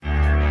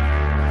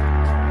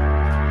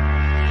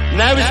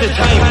Now is the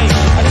time.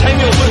 A time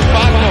you'll look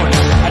back on.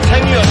 A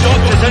time you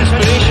adopt as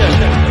inspiration.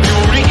 You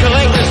will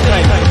recollect this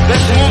time.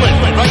 This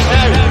moment, right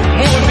now.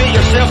 Motivate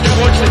yourself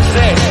towards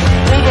success.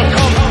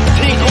 Overcome.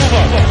 Take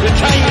over. The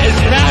time is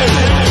now.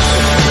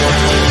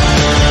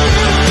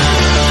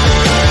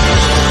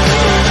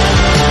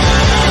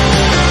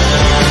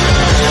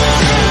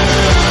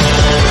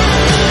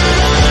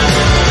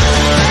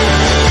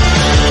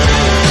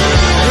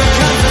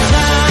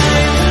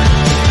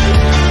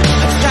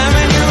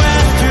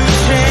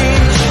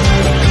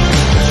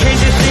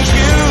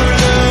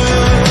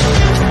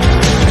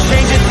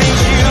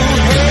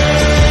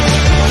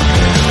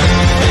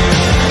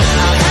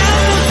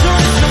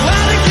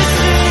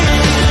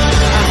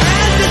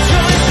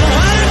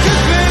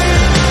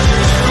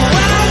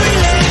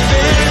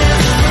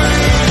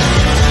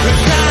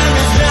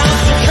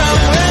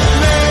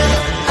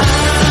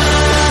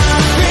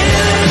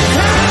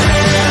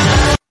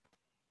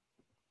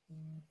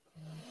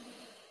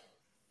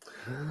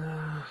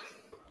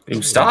 You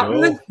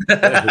starting then?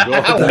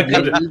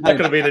 That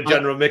could have been a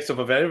general mix-up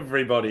of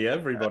everybody.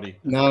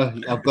 No,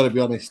 I've got to be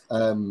honest.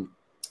 Mine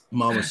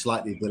was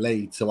slightly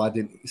delayed, so I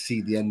didn't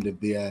see the end of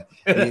the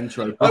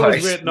intro. I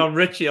was written on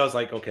Richie. I was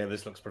like, okay,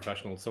 this looks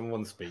professional.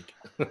 Someone speak.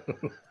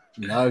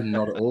 No,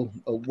 not at all.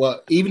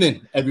 Well,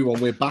 evening, everyone.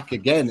 We're back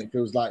again. It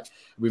feels like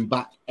we've been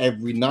back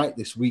every night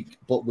this week,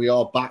 but we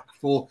are back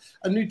for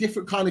a new,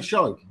 different kind of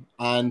show.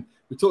 And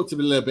we talked a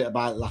little bit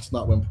about it last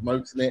night when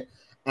promoting it.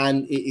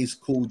 And it is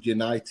called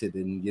United,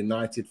 and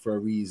United for a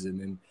reason.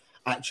 And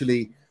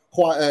actually,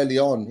 quite early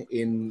on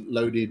in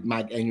Loaded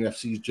Mag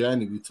NUFC's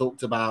journey, we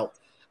talked about,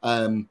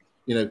 not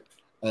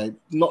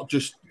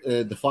just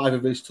the five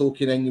of us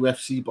talking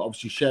NUFC, but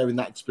obviously sharing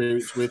that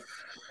experience with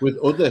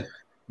other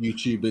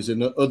YouTubers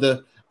and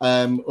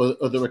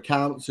other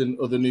accounts and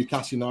other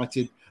Newcastle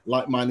United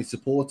like-minded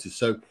supporters.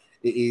 So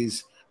it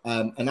is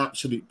an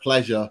absolute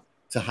pleasure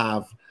to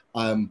have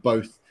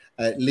both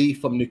Lee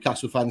from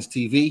Newcastle Fans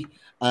TV.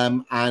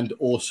 And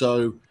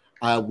also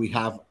we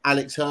have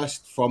Alex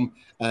Hurst from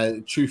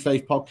True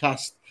Faith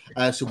Podcast.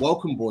 So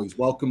welcome, boys.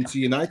 Welcome to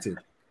United.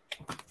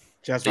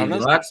 Cheers,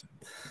 lads.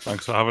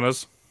 Thanks for having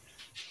us.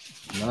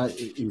 No,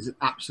 it is an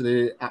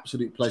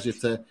absolute pleasure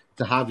to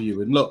have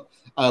you. And look,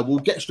 we'll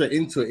get straight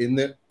into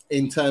it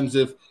in terms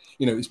of,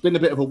 it's been a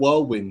bit of a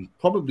whirlwind,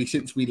 probably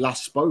since we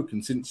last spoke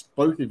and since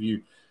both of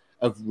you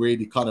have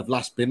really kind of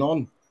last been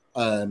on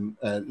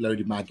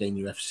Loaded Mag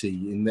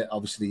UFC. In that,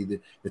 obviously,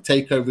 the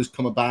takeovers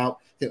come about.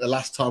 I think the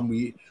last time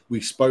we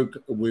spoke,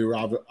 we were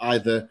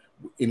either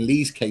in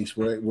Lee's case,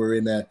 we're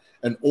in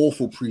an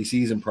awful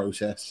pre-season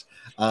process,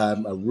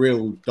 a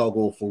real dog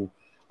awful,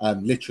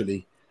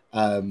 literally.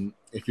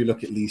 If you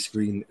look at Lee's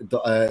screen,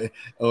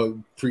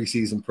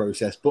 pre-season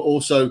process, but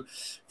also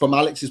from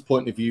Alex's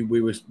point of view, we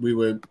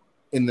were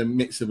in the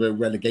midst of a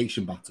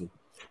relegation battle,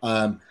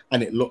 and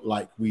it looked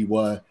like we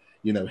were,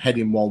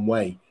 heading one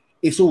way.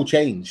 It's all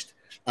changed.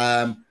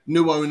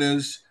 New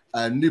owners,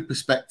 new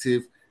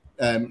perspective,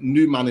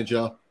 new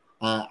manager,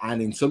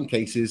 and in some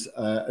cases,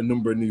 a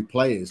number of new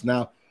players.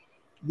 Now,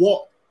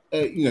 what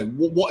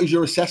is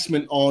your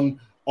assessment on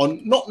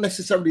not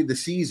necessarily the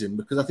season,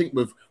 because I think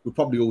we've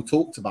probably all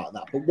talked about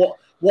that, but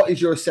what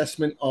is your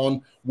assessment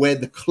on where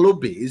the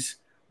club is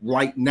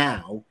right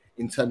now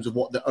in terms of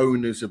what the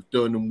owners have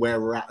done and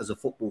where we're at as a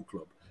football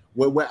club?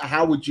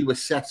 How would you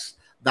assess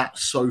that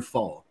so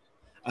far?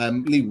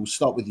 Lee, we'll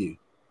start with you.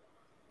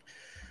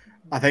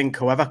 I think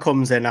whoever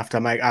comes in after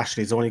Mike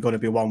Ashley is only going to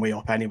be one way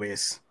up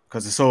anyways,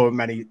 because there's so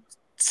many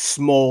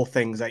small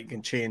things that you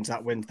can change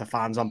that wins the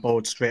fans on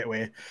board straight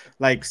away,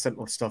 like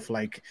simple stuff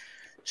like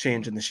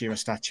changing the Shearer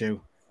statue,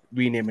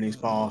 renaming his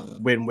bar,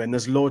 win-win.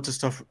 There's loads of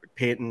stuff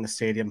painting the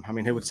stadium. I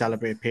mean, who would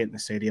celebrate painting the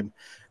stadium?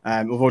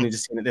 We've only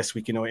just seen it this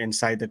week,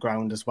 inside the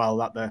ground as well,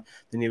 that the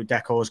new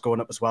deco is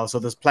going up as well. So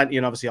there's plenty,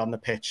 and obviously on the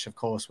pitch, of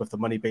course, with the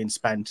money being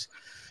spent.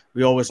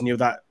 We always knew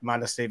that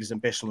Manor Stevie's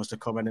ambition was to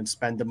come in and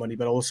spend the money,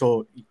 but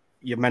also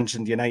you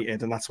mentioned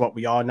United, and that's what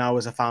we are now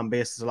as a fan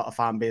base. There's a lot of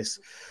fan base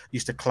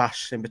used to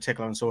clash, in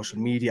particular on social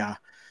media,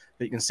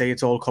 but you can see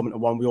it's all coming to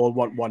one. We all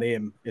want one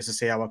aim, is to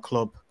see our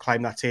club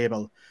climb that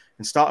table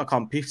and start to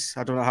compete.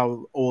 I don't know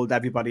how old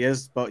everybody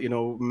is, but,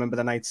 remember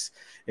the nights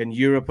in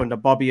Europe under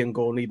Bobby and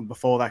going even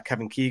before that,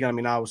 Kevin Keegan. I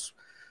mean, I was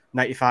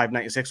 95,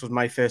 96 was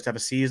my first ever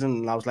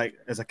season, and I was like,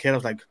 as a kid, I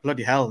was like,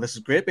 bloody hell, this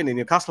is great being a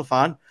Newcastle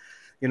fan,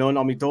 and on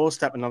my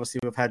doorstep, and obviously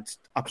we've had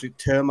absolute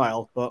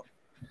turmoil, but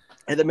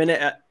at the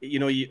minute,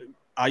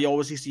 I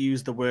always used to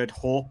use the word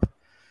hope.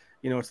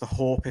 It's the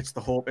hope.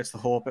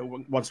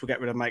 Once we get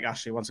rid of Mike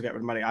Ashley,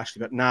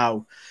 but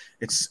now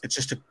it's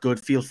just a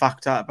good feel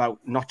factor about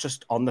not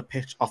just on the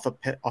pitch, off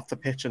the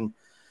pitch, and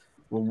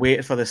we're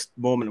waiting for this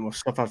moment, and we've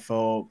suffered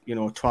for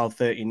 12,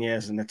 13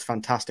 years, and it's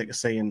fantastic to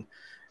see, and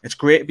it's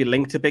great to be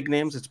linked to big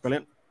names. It's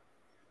brilliant.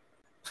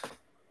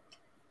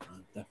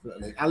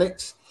 Definitely,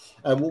 Alex.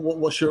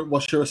 What's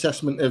your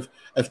assessment of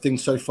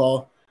things so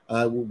far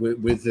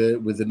with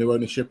the new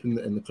ownership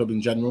and the club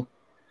in general?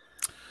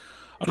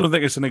 I don't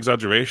think it's an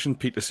exaggeration,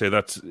 Pete, to say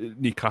that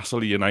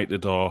Newcastle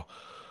United are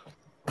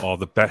are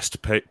the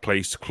best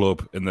placed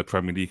club in the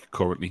Premier League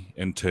currently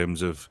in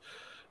terms of,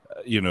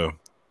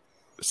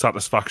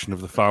 satisfaction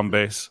of the fan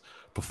base,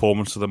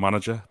 performance of the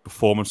manager,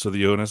 performance of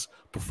the owners,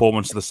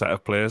 performance of the set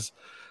of players.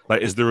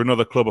 Like, is there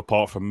another club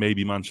apart from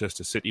maybe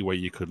Manchester City where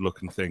you could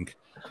look and think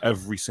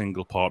every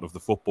single part of the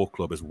football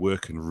club is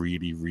working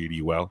really,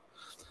 really well?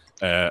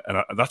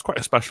 And that's quite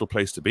a special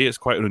place to be. It's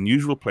quite an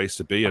unusual place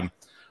to be. And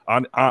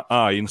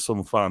I, and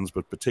some fans,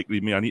 but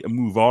particularly me, I need to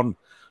move on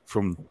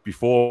from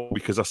before,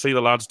 because I see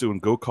the lads doing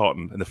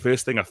go-karting, and the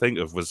first thing I think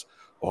of was,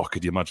 oh,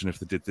 could you imagine if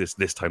they did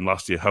this time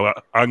last year, how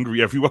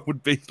angry everyone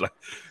would be. Like,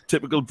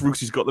 typical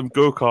Brucey's got them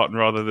go-karting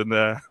rather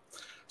than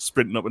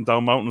sprinting up and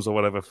down mountains or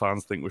whatever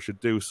fans think we should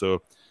do.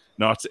 So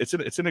no,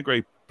 it's in a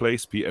great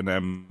place, Pete.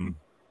 And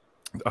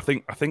I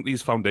think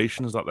these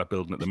foundations that they're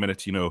building at the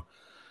minute,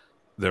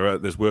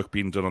 there's work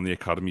being done on the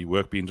academy,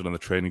 work being done on the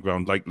training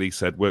ground, like Lee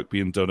said, work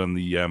being done on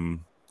the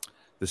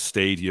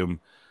stadium.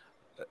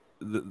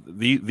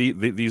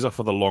 These are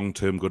for the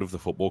long-term good of the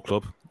football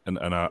club, and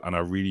I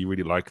really,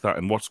 really like that.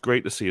 And what's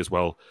great to see as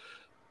well,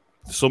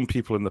 some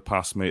people in the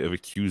past may have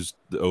accused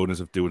the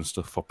owners of doing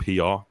stuff for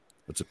PR.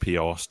 It's a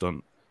PR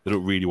stunt. They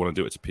don't really want to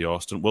do it. It's a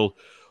PR stunt. Well,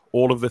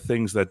 all of the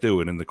things they're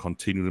doing and the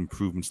continued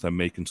improvements they're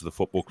making to the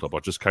football club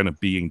are just kind of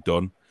being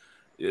done.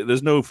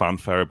 There's no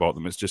fanfare about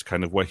them. It's just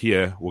kind of, we're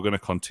here, we're going to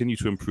continue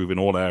to improve in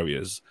all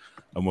areas,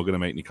 and we're going to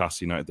make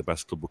Newcastle United the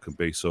best club we can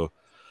be. So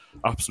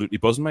absolutely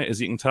buzzing, mate, as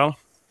you can tell.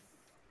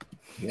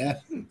 Yeah,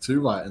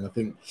 too right. And I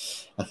think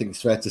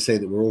it's fair to say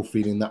that we're all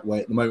feeling that way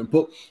at the moment.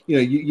 But,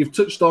 you've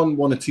touched on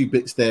one or two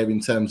bits there in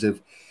terms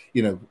of,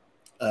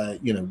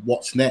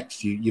 what's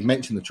next. You've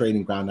mentioned the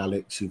training ground,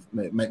 Alex. You've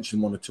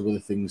mentioned one or two other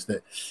things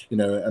that,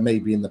 are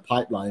maybe in the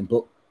pipeline.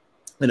 But,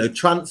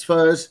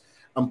 transfers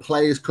and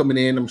players coming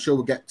in, I'm sure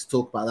we'll get to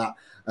talk about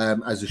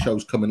that as the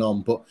show's coming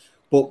on. But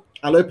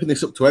I'll open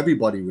this up to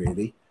everybody,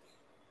 really.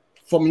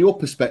 From your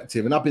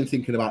perspective, and I've been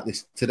thinking about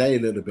this today a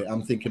little bit,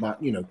 I'm thinking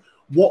about,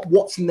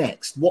 what's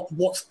next?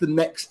 What's the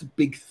next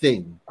big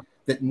thing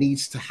that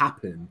needs to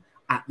happen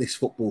at this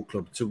football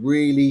club to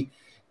really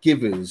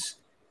give us,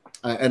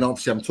 and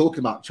obviously I'm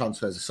talking about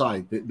transfers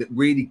aside, that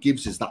really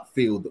gives us that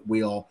feel that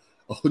we are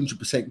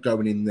 100%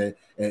 going in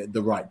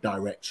the right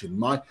direction.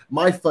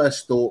 My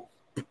first thought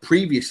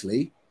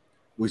previously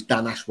was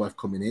Dan Ashworth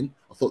coming in.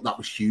 I thought that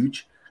was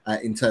huge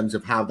in terms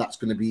of how that's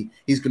going to be.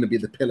 He's going to be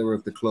the pillar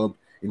of the club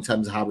in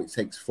terms of how it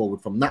takes forward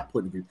from that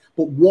point of view.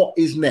 But what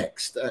is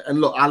next? And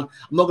look, I'm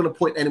not going to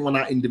point anyone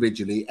out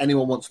individually.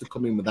 Anyone wants to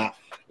come in with that,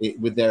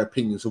 with their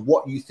opinions of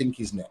what you think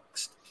is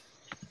next.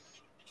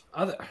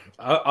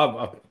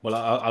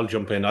 I'll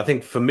jump in. I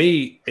think for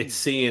me, it's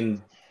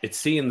seeing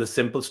the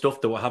simple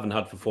stuff that we haven't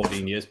had for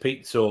 14 years,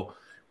 Pete. So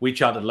we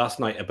chatted last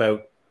night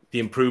about the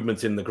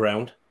improvements in the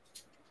ground,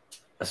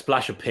 a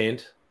splash of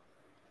paint,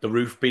 the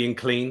roof being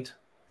cleaned,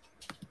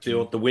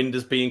 the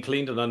windows being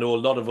cleaned. And I know a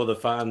lot of other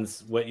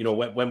fans, when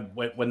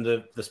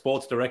the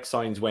Sports Direct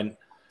signs went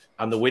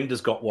and the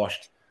windows got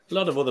washed, a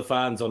lot of other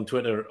fans on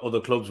Twitter,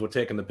 other clubs were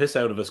taking the piss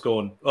out of us,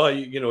 going, "Oh,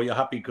 you're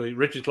happy,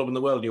 richest club in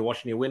the world, you're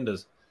washing your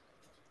windows."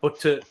 But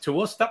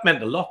to us, that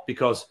meant a lot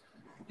because,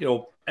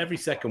 every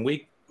second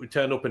week we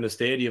turn up in a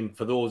stadium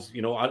for those,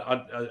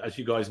 as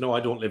you guys know, I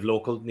don't live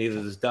local, neither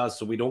does Daz,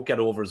 so we don't get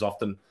over as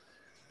often.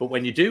 But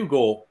when you do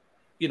go,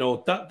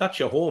 that's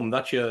your home,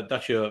 that's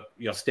your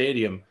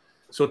stadium.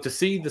 So to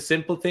see the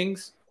simple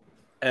things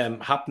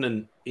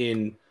happening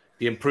in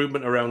the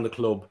improvement around the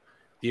club,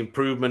 the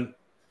improvement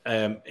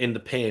in the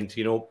paint,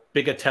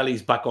 bigger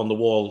tellies back on the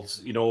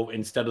walls,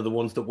 instead of the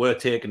ones that were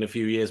taken a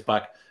few years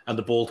back and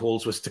the bolt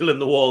holes were still in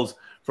the walls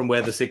from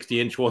where the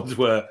 60-inch ones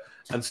were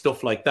and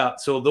stuff like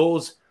that.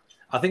 So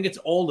I think it's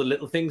all the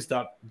little things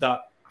that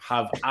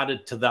have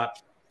added to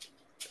that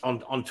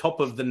on top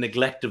of the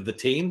neglect of the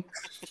team.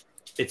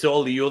 It's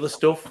all the other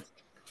stuff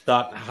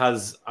that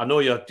has. I know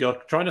you're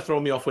trying to throw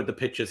me off with the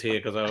pictures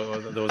here because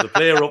there was a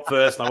player up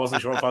first and I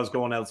wasn't sure if I was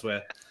going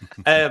elsewhere.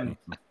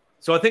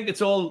 So I think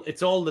it's all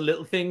the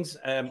little things.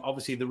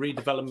 Obviously, the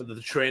redevelopment of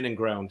the training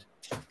ground,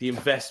 the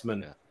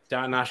investment,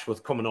 Dan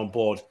Ashworth coming on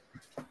board,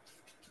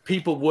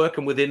 people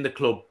working within the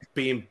club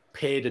being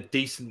paid a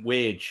decent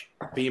wage,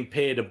 being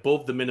paid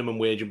above the minimum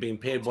wage and being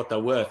paid what they're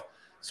worth.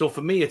 So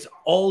for me, it's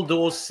all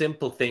those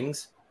simple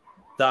things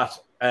that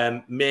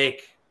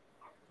make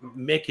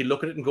you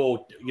look at it and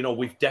go,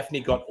 we've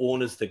definitely got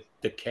owners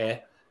that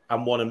care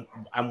and want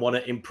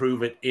to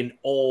improve it in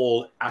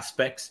all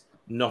aspects,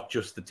 not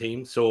just the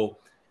team. So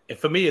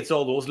for me, it's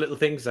all those little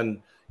things.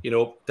 And,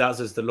 Daz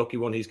is the lucky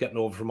one. He's getting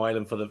over from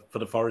Ireland for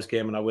the Forest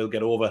game, and I will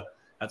get over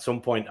at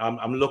some point.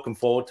 I'm looking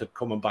forward to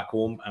coming back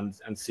home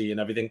and seeing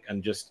everything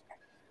and just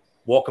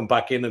walking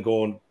back in and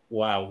going,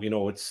 wow,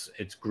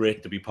 it's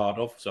great to be part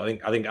of. So I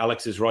think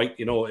Alex is right.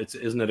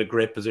 Isn't it a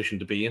great position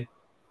to be in?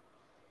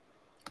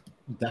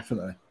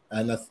 Definitely.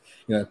 And that's,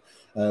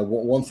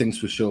 one thing's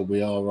for sure,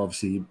 we are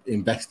obviously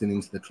investing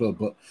into the club,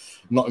 but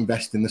not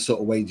investing the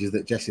sort of wages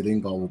that Jesse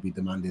Lingard will be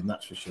demanding.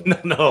 That's for sure.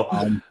 No.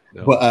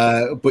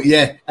 But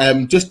yeah,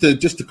 just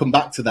to come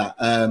back to that,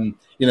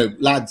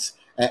 lads,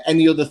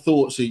 any other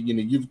thoughts?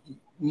 You've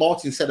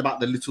Martin said about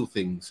the little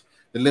things.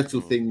 The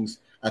little things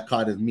are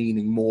kind of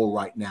meaning more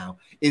right now.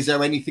 Is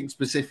there anything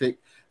specific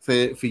for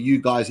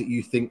you guys that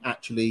you think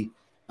actually,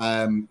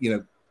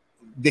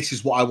 this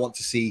is what I want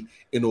to see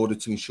in order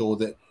to ensure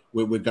that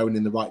we're going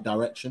in the right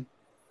direction?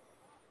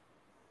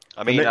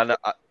 I mean,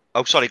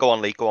 sorry, go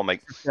on, Lee. Go on,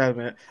 mate.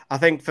 Yeah, I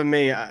think for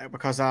me,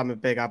 because I'm a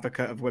big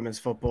advocate of women's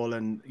football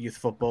and youth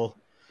football,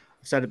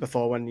 I've said it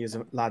before when you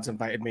lads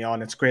invited me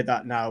on. It's great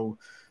that now,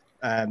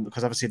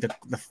 because obviously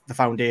the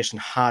foundation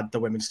had the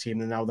women's team,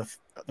 and now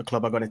the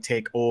club are going to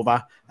take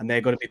over and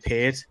they're going to be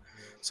paid.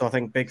 So I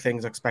think big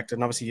things are expected.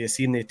 And obviously, you've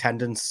seen the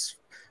attendance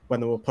when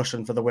they were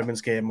pushing for the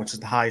women's game, which is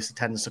the highest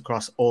attendance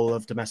across all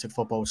of domestic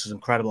football, which is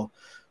incredible,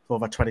 for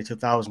over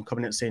 22,000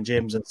 coming into St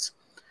James's.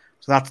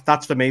 So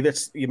that's for me.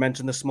 That's, you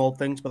mentioned the small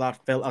things, but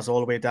that filters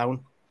all the way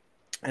down.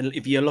 And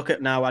if you look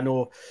at now, I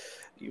know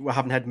we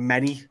haven't had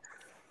many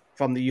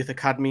from the youth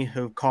academy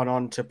who've gone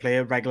on to play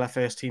regular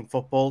first team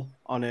football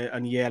on a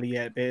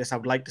yearly basis. I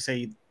would like to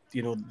see,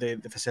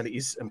 the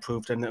facilities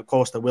improved, and of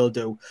course they will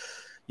do.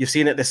 You've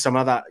seen it this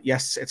summer that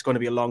yes, it's going to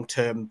be a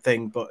long-term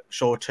thing, but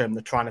short-term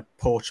they're trying to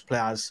poach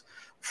players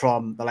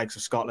from the likes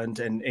of Scotland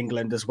and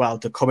England as well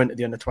to come into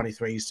the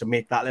under-23s to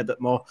make that a little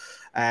bit more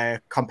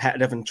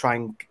competitive and try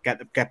and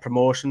get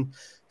promotion.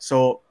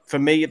 So for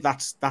me,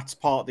 that's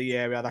part of the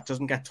area that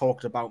doesn't get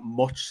talked about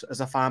much as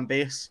a fan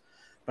base,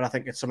 but I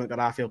think it's something that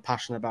I feel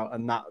passionate about,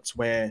 and that's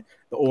where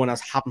the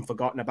owners haven't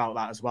forgotten about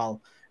that as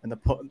well. And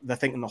they're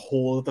thinking the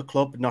whole of the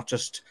club, not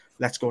just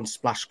let's go and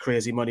splash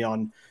crazy money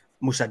on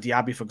Moussa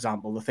Diaby, for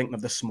example. They're thinking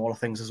of the smaller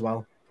things as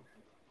well.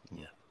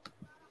 Yeah.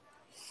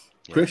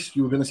 Chris,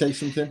 you were going to say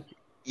something?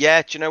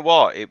 Yeah, do you know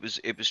what? It was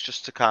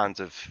just to kind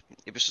of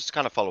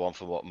follow on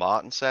from what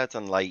Martin said,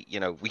 and we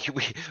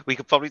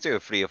could probably do a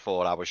 3 or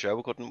 4 hour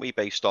show, couldn't we?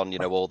 Based on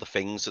all the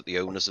things that the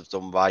owners have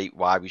done right,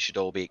 why we should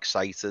all be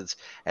excited,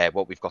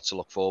 what we've got to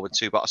look forward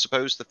to. But I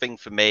suppose the thing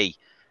for me,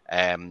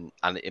 and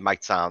it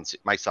might sound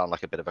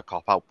like a bit of a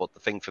cop out, but the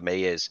thing for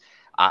me is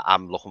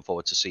I'm looking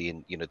forward to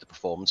seeing the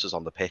performances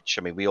on the pitch.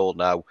 I mean, we all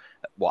know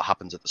what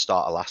happened at the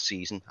start of last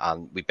season,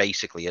 and we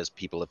basically, as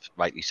people have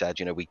rightly said,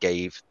 we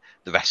gave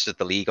the rest of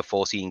the league a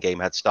 14-game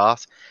head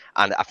start,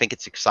 and I think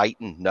it's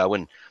exciting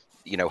knowing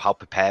how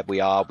prepared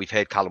we are. We've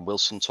heard Callum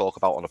Wilson talk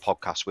about on a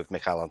podcast with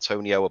Michael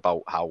Antonio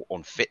about how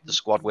unfit the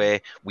squad were.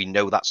 We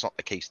know that's not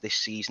the case this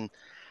season,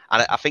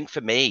 and I think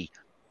for me,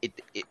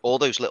 all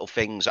those little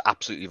things are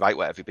absolutely right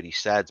what everybody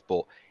said,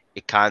 but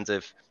it kind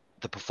of,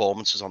 the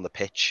performances on the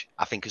pitch,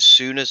 I think as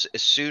soon as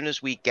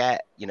we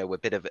get a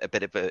bit of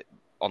a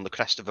on the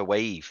crest of a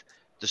wave,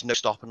 there's no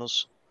stopping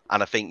us.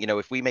 And I think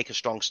if we make a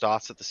strong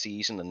start of the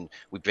season and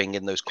we bring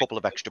in those couple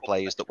of extra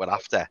players that we're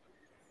after,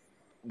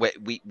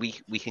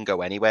 we can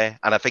go anywhere.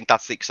 And I think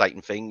that's the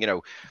exciting thing.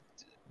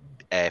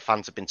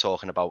 Fans have been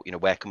talking about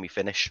where can we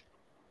finish,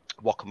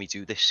 what can we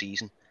do this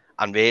season.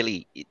 And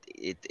really,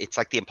 it's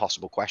like the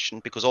impossible question,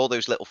 because all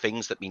those little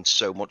things that mean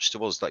so much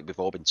to us, like we've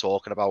all been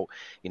talking about,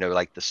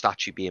 like the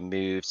statue being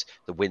moved,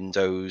 the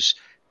windows,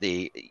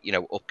 the,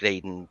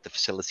 upgrading the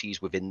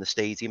facilities within the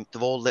stadium,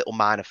 they're all little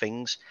minor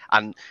things.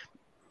 And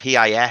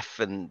PIF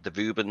and the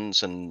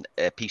Rubens and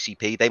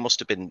PCP, they must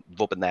have been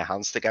rubbing their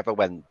hands together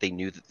when they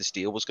knew that this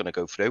deal was going to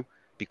go through,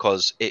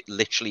 because it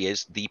literally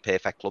is the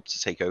perfect club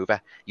to take over.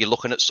 You're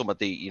looking at some of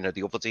the,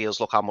 the other deals.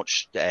 Look how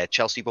much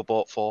Chelsea were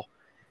bought for,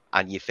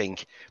 and you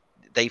think,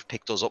 they've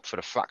picked us up for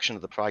a fraction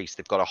of the price.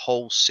 They've got a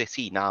whole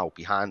city now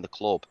behind the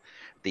club.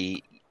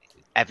 There's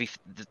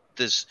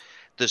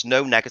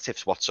no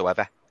negatives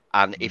whatsoever.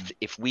 And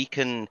if we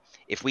can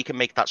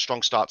make that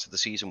strong start to the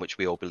season, which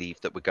we all believe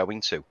that we're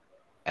going to,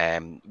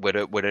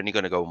 we're only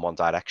going to go in one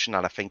direction.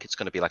 And I think it's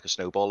going to be like a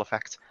snowball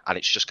effect, and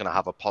it's just going to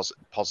have a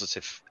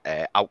positive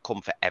outcome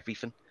for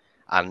everything.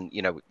 And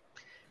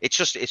it's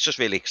just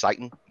really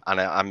exciting, and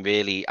I'm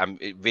really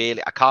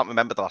I can't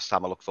remember the last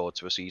time I looked forward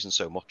to a season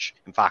so much.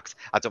 In fact,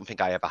 I don't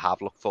think I ever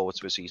have looked forward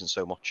to a season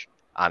so much,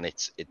 and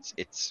it's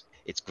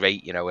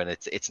great, and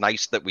it's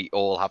nice that we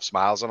all have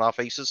smiles on our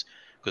faces,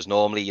 because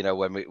normally,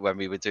 when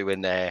we were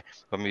doing the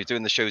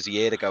shows a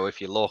year ago, if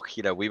you look,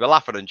 we were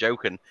laughing and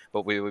joking,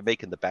 but we were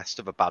making the best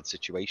of a bad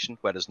situation.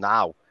 Whereas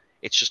now,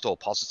 it's just all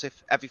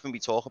positive. Everything we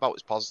talk about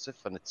is positive,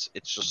 and it's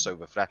just so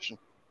refreshing.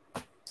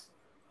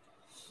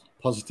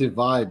 Positive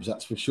vibes,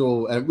 that's for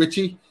sure.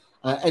 Richie,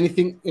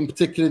 anything in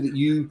particular that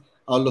you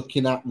are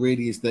looking at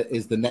really is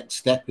the next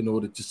step in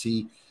order to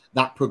see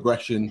that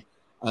progression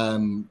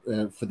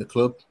for the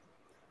club?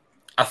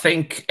 I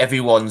think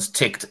everyone's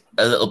ticked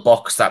a little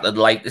box that they'd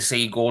like to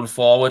see going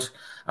forward.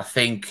 I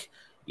think,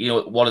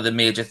 one of the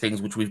major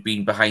things which we've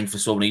been behind for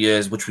so many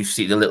years, which we've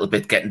seen a little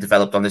bit getting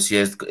developed on this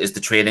year, is the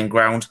training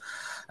ground.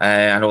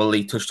 I know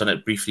Lee touched on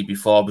it briefly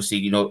before.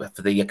 Obviously,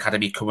 for the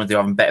academy coming, they're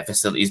having better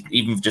facilities,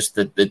 even just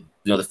the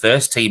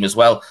first team as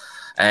well.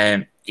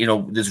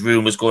 There's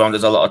rumours going on.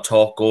 There's a lot of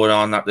talk going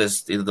on that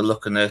they're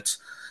looking at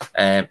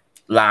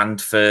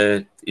land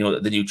for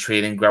the new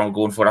training ground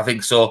going forward. I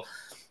think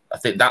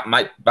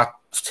that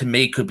to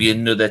me could be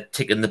another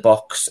tick in the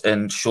box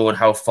and showing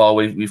how far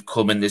we've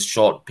come in this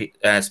short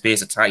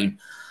space of time.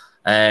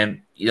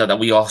 That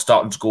we are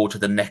starting to go to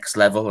the next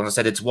level. And I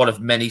said it's one of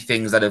many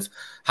things that have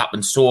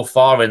happened so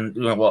far in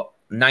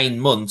 9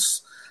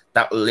 months.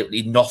 That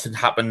literally nothing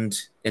happened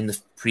in the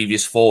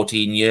previous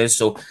 14 years.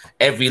 So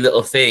every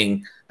little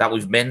thing that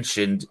we've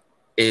mentioned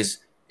is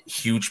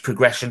huge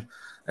progression.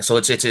 So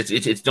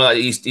it's not like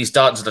he's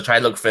starting to try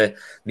and look for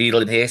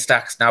needle in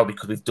haystacks now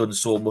because we've done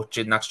so much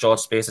in that short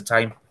space of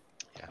time.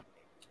 Yeah.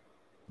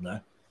 No,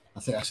 I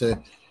think that's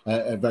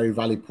a very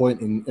valid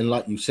point. And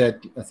like you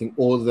said, I think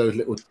all of those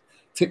little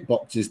tick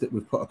boxes that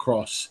we've put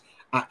across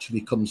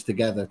actually comes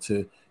together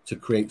to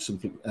create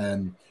something,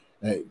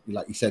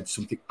 like you said,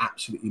 something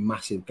absolutely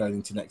massive going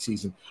into next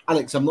season.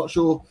 Alex, I'm not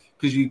sure,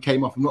 because you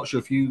came off, I'm not sure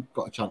if you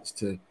got a chance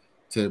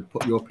to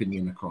put your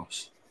opinion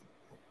across.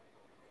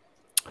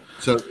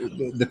 So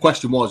the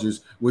question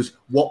was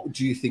what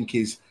do you think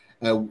is,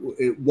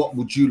 what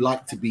would you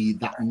like to be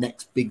that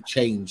next big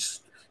change?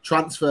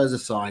 Transfers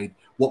aside,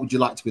 what would you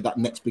like to be that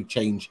next big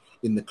change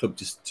in the club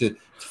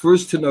for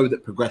us to know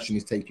that progression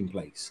is taking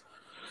place?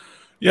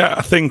 Yeah,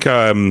 I think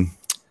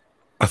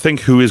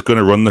who is going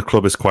to run the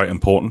club is quite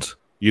important.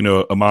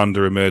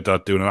 Amanda and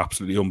Mehrdad doing an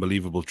absolutely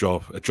unbelievable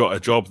job, a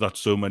job that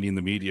so many in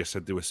the media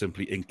said they were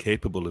simply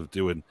incapable of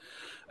doing.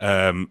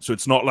 So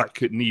it's not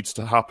like it needs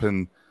to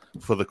happen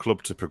for the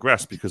club to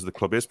progress, because the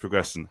club is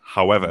progressing.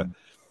 However,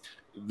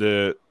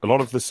 a lot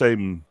of the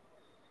same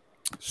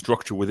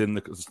structure within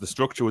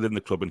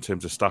the club in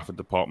terms of staff and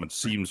department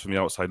seems from the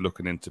outside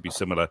looking in to be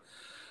similar.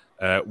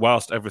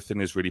 Whilst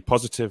everything is really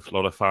positive, a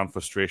lot of fan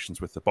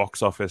frustrations with the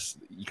box office.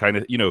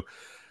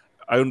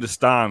 I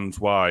understand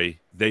why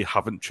they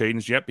haven't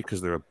changed yet,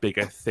 because there are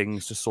bigger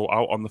things to sort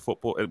out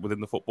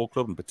within the football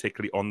club, and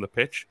particularly on the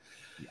pitch.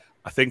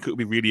 I think it would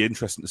be really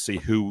interesting to see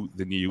who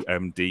the new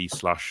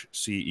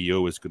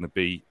MD/CEO is going to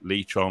be,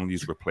 Lee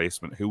Charnley's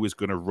replacement, who is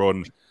going to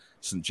run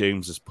St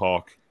James's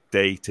Park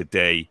day to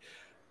day,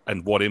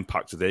 and what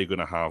impact are they going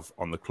to have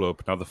on the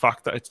club. Now, the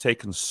fact that it's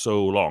taken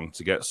so long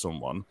to get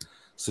someone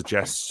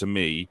suggests to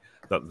me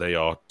that they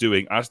are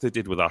doing, as they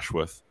did with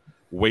Ashworth,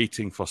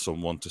 waiting for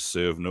someone to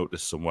serve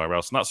notice somewhere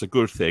else. And that's a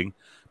good thing,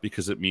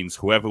 because it means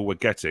whoever we're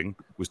getting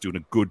was doing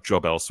a good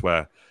job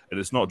elsewhere. And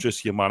it's not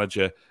just your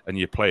manager and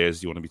your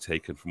players you want to be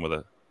taken from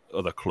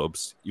other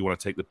clubs. You want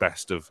to take the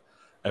best of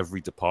every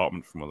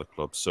department from other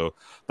clubs. So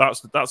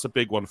that's a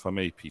big one for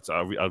me, Peter.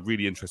 I'm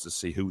really interested to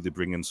see who they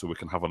bring in, so we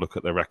can have a look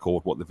at their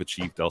record, what they've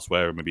achieved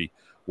elsewhere, and maybe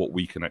what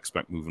we can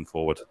expect moving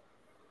forward.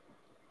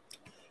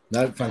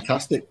 No,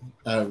 fantastic.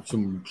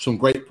 Some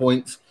great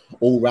points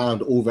all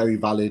round, all very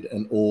valid,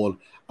 and all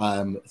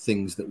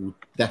things that we'll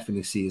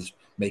definitely see as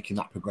making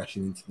that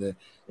progression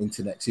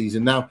into next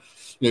season. Now,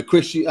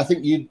 Chris, I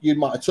think you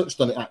might have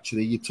touched on it.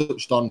 Actually, you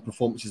touched on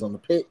performances on the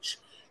pitch.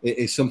 It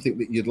is something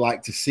that you'd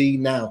like to see.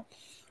 Now,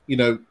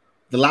 the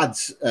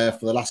lads for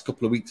the last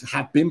couple of weeks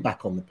have been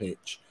back on the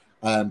pitch.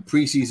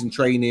 Pre-season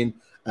training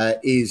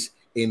is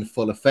in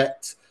full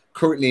effect.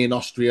 Currently in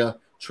Austria,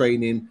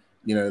 training.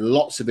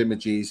 Lots of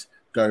images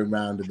going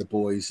around of the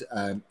boys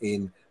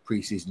in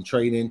pre-season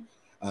training.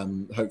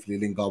 Hopefully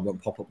Lingard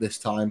won't pop up this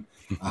time.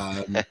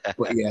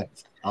 But yeah,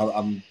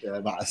 I'm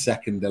about a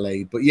second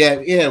delayed. But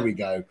yeah, here we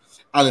go.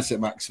 Alan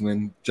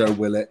St-Maximin, Joe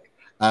Willett.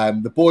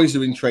 The boys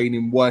are in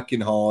training,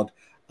 working hard.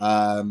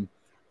 And,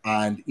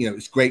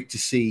 it's great to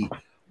see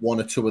one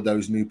or two of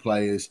those new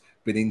players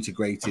been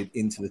integrated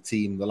into the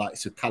team. The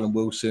likes of Callum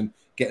Wilson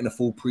getting a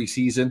full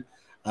pre-season.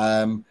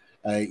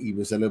 He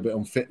was a little bit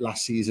unfit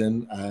last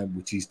season,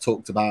 which he's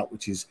talked about,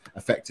 which has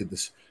affected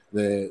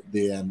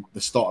the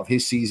start of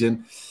his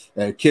season.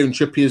 Kieran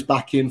Trippier's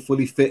back in,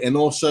 fully fit, and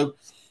also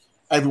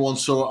everyone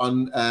saw it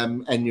on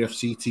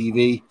NUFC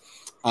TV,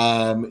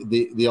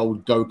 the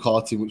old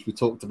go-karting, which we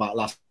talked about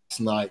last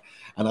night.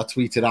 And I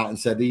tweeted out and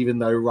said, even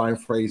though Ryan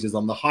Fraser's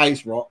on the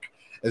highest rock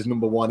as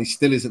number one, he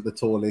still isn't the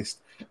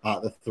tallest out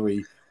of the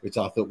three, which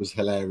I thought was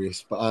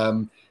hilarious. But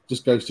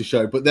just goes to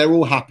show. But they're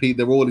all happy.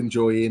 They're all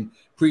enjoying.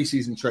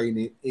 Pre-season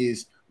training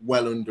is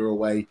well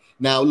underway.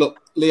 Now, look,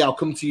 Lee, I'll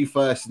come to you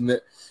first. And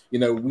that,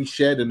 we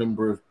shared a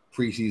number of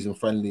pre-season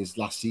friendlies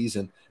last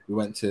season. We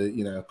went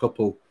to, a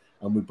couple,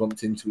 and we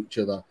bumped into each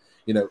other.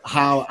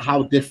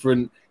 How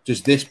different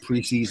does this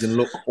pre-season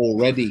look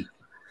already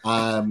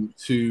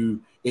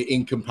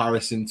in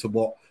comparison to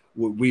what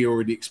we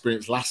already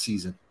experienced last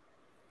season?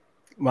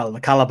 Well,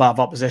 the calibre of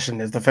opposition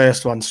is the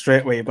first one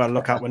straight away you've got to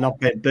look at. We're not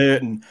playing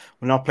Burton,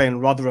 we're not playing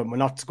Rotherham, we're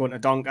not going to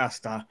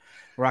Doncaster.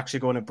 We're actually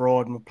going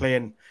abroad, and we're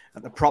playing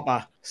at the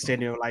proper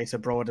Stadium Light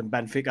abroad in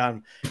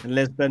Benfica and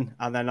Lisbon.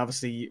 And then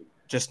obviously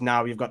just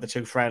now you've got the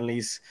two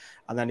friendlies,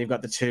 and then you've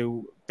got the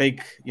two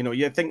big,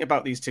 you think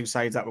about these two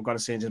sides that we've got to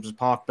St James's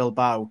Park,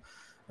 Bilbao,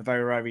 a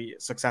very, very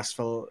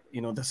successful,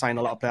 they sign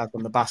a lot of players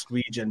from the Basque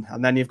region.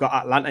 And then you've got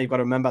Atlanta, you've got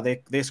to remember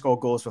they score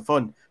goals for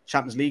fun,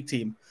 Champions League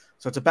team.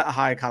 So it's a better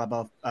higher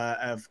caliber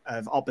of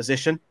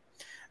opposition,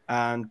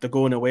 and they're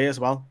going away as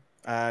well.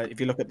 If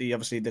you look at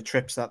the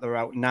trips that they're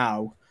out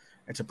now,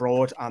 it's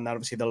abroad, and then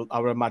obviously I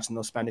would imagine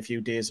they'll spend a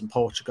few days in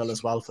Portugal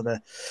as well for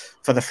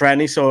the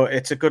friendly. So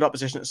it's a good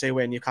opposition to see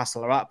where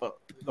Newcastle are at. But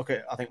look,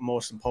 I think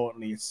most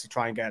importantly, it's to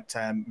try and get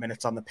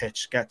minutes on the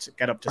pitch, get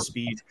up to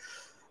speed.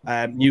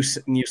 New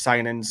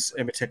signings,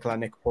 in particular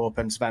Nick Pope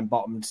and Sven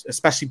Botman,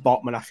 especially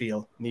Botman, I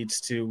feel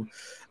needs to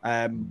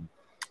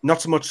not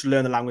so much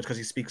learn the language because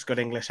he speaks good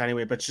English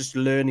anyway, but just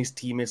learn his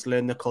teammates,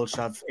 learn the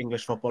culture of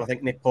English football. I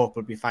think Nick Pope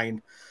will be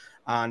fine.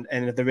 And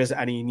if there is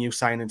any new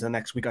signings in the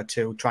next week or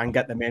two, try and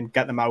get them in,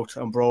 get them out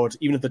on board.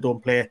 Even if they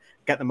don't play,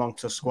 get them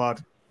onto the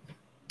squad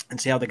and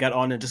see how they get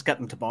on and just get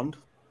them to bond.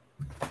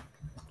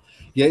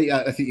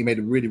 Yeah, I think you made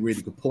a really,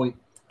 really good point.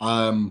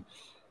 You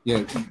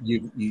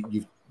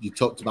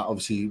talked about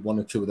obviously one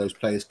or two of those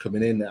players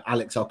coming in.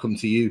 Alex, I'll come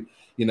to you.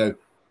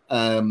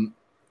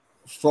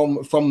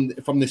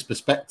 From this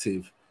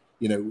perspective,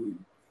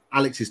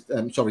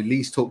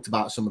 Lee's talked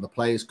about some of the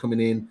players coming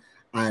in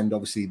and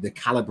obviously the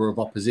caliber of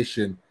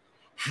opposition.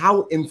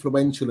 How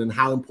influential and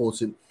how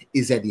important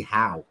is Eddie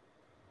Howe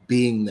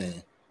being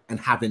there and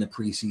having a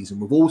preseason?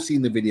 We've all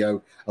seen the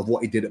video of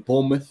what he did at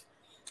Bournemouth,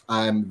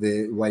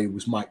 the way he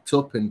was mic'd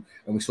up, and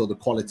we saw the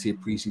quality of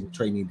preseason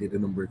training he did a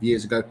number of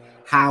years ago.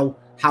 How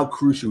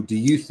crucial do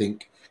you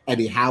think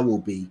Eddie Howe will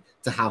be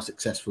to how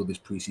successful this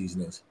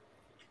preseason is?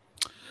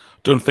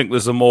 Don't think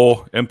there's a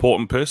more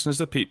important person, is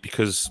there, Pete?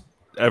 Because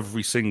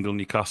every single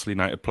Newcastle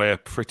United player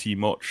pretty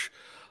much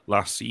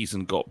last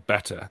season got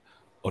better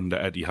under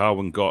Eddie Howe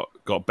and got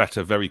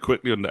better very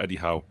quickly under Eddie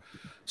Howe.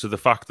 So the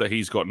fact that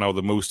he's got now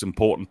the most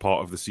important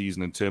part of the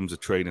season in terms of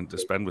training to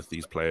spend with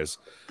these players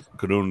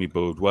could only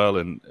bode well.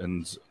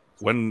 And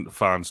when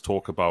fans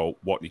talk about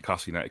what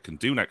Newcastle United can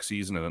do next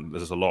season, and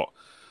there's a lot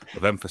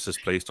of emphasis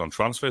placed on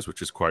transfers,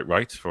 which is quite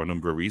right for a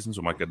number of reasons.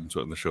 We might get into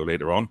it in the show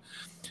later on.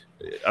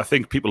 I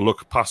think people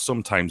look past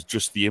sometimes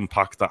just the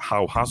impact that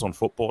Howe has on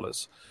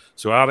footballers.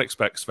 So I'd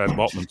expect Sven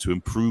Botman to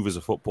improve as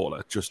a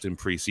footballer just in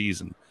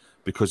pre-season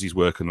because he's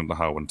working under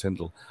Howe and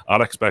Tyndall.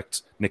 I'd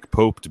expect Nick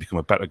Pope to become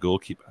a better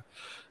goalkeeper.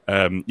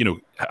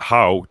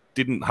 Howe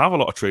didn't have a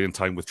lot of training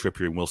time with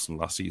Trippier and Wilson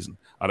last season.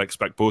 I'd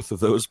expect both of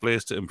those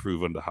players to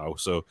improve under Howe.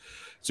 So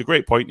it's a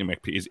great point you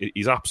make, Pete.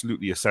 He's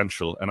absolutely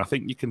essential. And I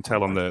think you can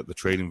tell on the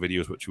training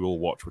videos, which you all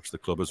watch, which the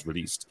club has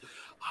released,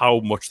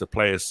 how much the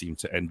players seem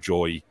to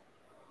enjoy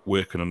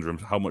working under him,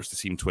 how much they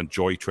seem to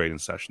enjoy training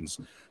sessions.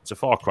 It's a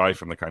far cry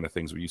from the kind of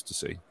things we used to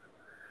see.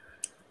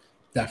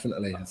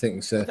 Definitely. I think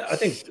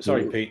it's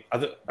sorry, Pete. I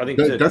think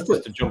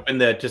to jump in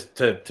there, just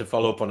to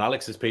follow up on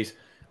Alex's piece,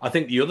 I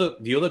think the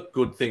other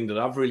good thing that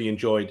I've really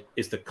enjoyed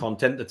is the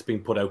content that's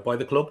been put out by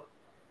the club.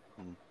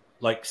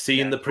 Like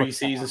seeing the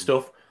pre-season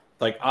stuff,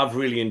 like I've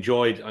really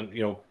enjoyed, and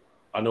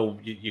I know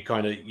you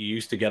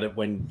used to get it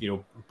when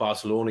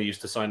Barcelona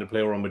used to sign a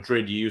player, on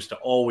Madrid. You used to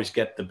always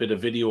get the bit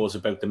of videos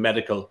about the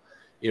medical,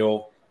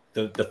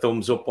 the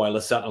thumbs up while they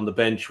sat on the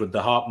bench with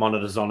the heart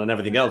monitors on and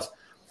everything else.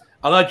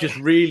 And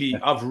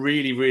I've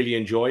really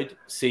enjoyed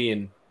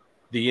seeing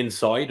the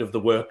inside of the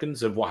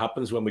workings of what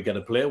happens when we get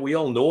a player. We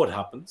all know it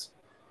happens,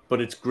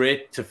 but it's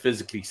great to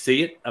physically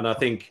see it. And I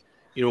think,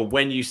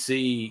 when you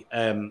see,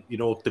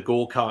 the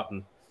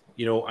go-karting,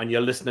 and you're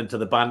listening to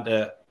the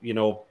banter,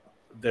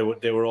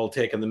 they were all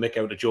taking the mick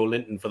out of Joe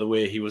Linton for the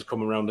way he was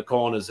coming around the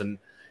corners, and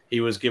he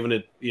was giving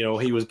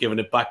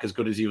it back as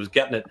good as he was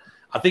getting it.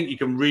 I think you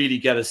can really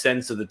get a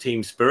sense of the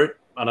team spirit.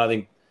 And I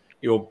think,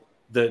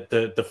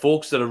 the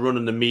folks that are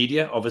running the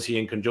media, obviously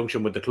in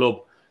conjunction with the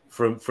club,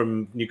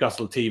 from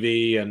Newcastle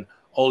TV and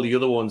all the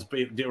other ones,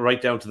 right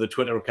down to the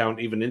Twitter account,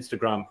 even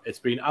Instagram, it's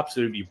been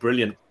absolutely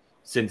brilliant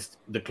since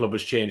the club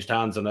has changed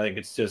hands. And I think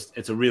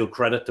it's a real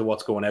credit to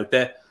what's going out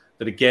there.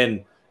 That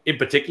again, in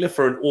particular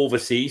for an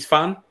overseas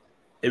fan,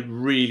 it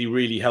really,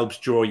 really helps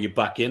draw you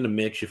back in and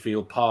makes you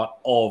feel part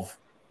of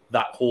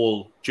that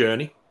whole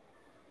journey.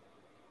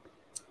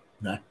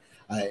 No,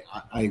 I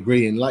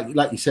agree. And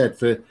like you said,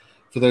 for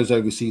those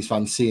overseas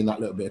fans seeing that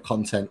little bit of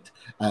content,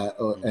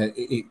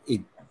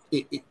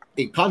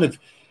 it kind of,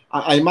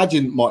 I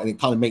imagine, Martin, it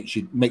kind of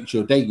makes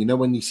your day.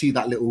 When you see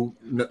that little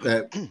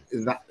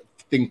that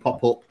thing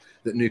pop up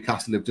that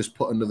Newcastle have just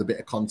put another bit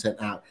of content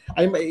out,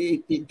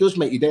 it does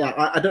make your day.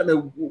 I don't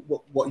know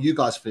what you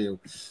guys feel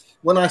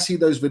when I see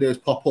those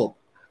videos pop up.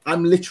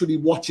 I'm literally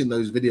watching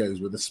those videos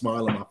with a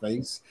smile on my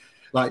face.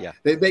 Like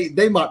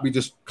they might be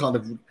just kind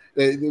of.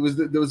 There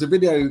was a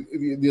video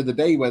the other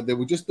day where they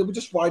were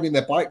just riding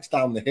their bikes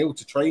down the hill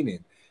to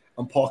training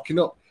and parking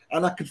up,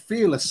 and I could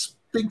feel a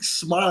big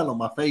smile on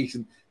my face,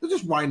 and they're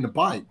just riding the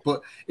bike.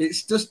 But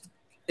it's just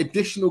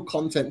additional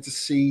content to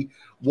see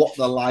what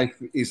the life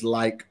is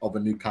like of a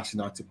Newcastle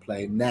United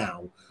player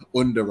now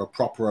under a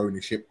proper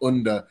ownership,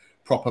 under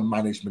proper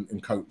management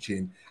and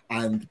coaching.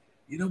 And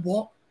you know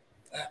what?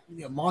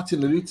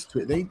 Martin alluded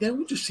to it. They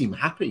will just seem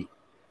happy.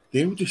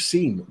 They will just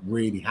seem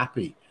really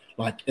happy,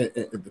 like at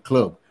the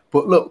club.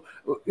 But look,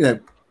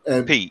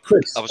 Pete,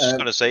 Chris, I was just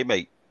going to say,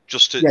 mate,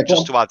 just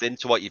to add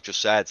into what you've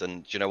just said,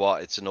 and you know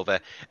what, it's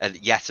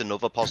yet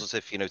another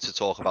positive, to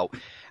talk about.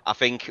 I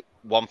think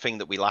one thing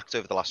that we lacked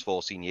over the last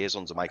 14 years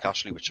under Mike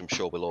Ashley, which I'm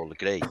sure we'll all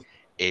agree,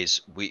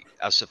 is we,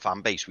 as a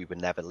fan base, we were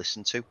never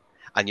listened to.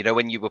 And you know,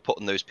 when you were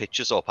putting those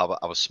pictures up,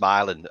 I was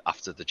smiling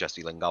after the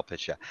Jesse Lingard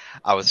picture.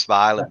 I was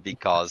smiling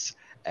because,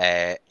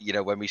 you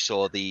know, when we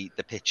saw the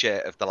picture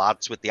of the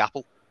lads with the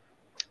apple,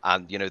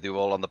 and you know they were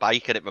all on the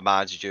bike, and it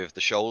reminded you of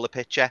the shoulder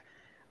picture.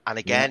 And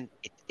again,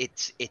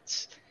 it's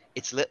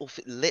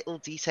little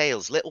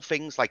details, little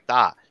things like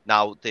that.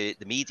 Now, the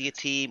media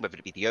team, whether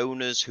it be the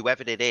owners,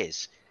 whoever it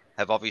is,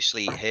 have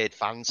obviously heard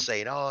fans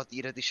saying, "Oh,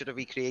 you know, they should have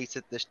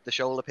recreated the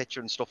shoulder picture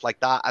and stuff like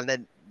that." And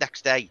then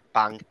next day,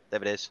 bang,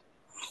 there it is.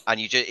 And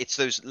it's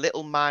those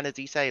little minor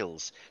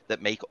details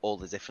that make all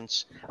the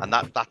difference. And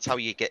that's how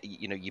you get,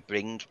 you know, you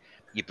bring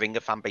a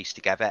fan base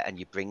together, and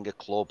you bring a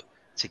club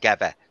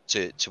together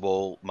to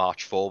all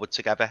march forward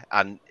together.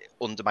 And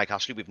under Mike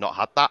Ashley, we've not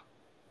had that.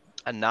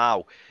 And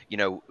now, you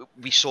know,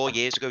 we saw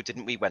years ago,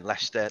 didn't we, when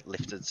Leicester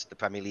lifted the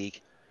Premier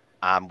League,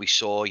 and we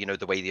saw, you know,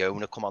 the way the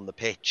owner come on the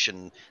pitch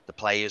and the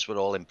players were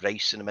all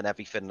embracing him and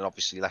everything. And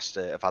obviously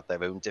Leicester have had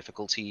their own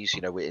difficulties,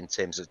 you know, in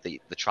terms of the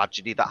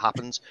tragedy that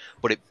happens,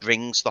 but it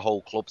brings the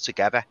whole club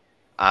together.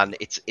 And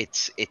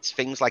it's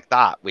things like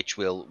that which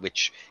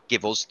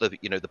give us the,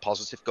 you know, the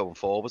positive going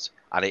forward.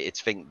 And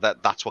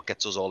that's what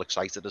gets us all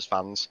excited as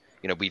fans.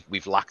 You know,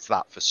 we've lacked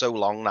that for so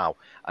long now,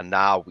 and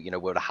now, you know,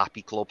 we're a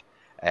happy club.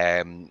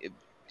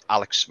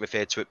 Alex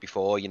referred to it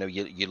before. You know,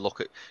 you look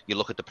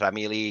at the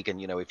Premier League,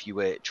 and you know, if you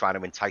were trying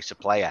to entice a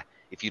player,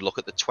 if you look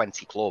at the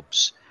 20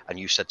 clubs and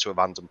you said to a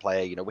random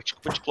player, you know, which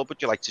club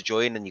would you like to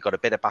join, and you got a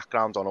bit of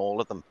background on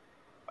all of them,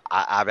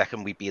 I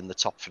reckon we'd be in the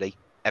top 3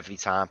 every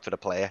time for the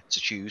player to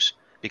choose,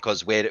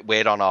 because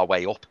we're on our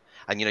way up.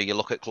 And you know, you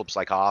look at clubs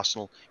like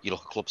Arsenal, you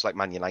look at clubs like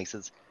Man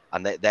United,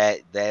 and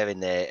they're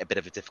in a bit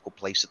of a difficult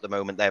place at the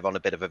moment. They're on a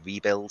bit of a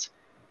rebuild,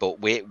 but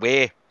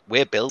we're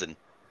building.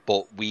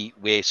 But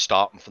we've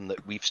started from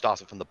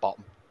the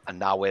bottom, and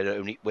now we're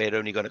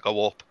only going to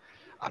go up,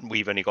 and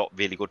we've only got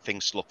really good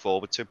things to look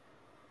forward to.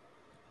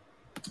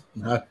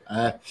 No,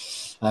 I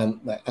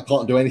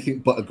can't do anything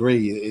but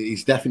agree.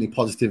 It's definitely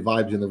positive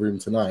vibes in the room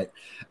tonight.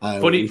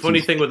 Funny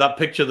thing with that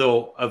picture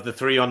though of the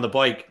 3 on the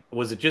bike,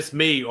 was it just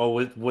me,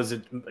 or was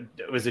it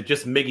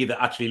just Miggy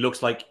that actually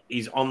looks like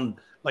he's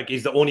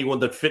the only one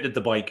that fitted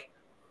the bike?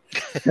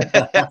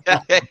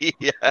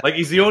 Yeah. Like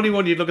he's the only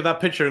one you'd look at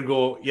that picture and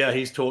go, yeah,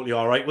 he's totally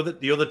all right with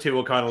it. The other 2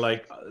 are kind of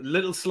like a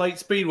little slight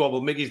speed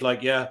wobble. Miggy's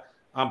like, yeah,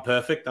 I'm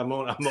perfect. I'm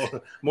only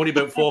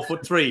about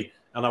 4'3",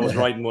 and I was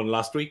riding one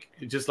last week.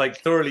 Just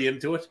like thoroughly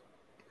into it.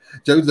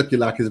 Joe's looking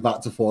like he's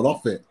about to fall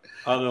off it.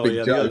 I know. Big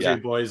Yeah, Joe. the other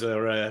 2 boys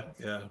are.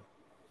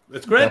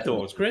 It's great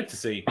though. It's great to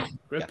see.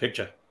 Great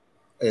picture.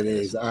 It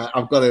is.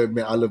 I've got to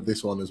admit, I love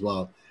this one as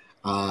well.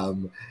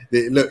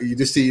 Look, you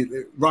just see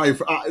Ryan.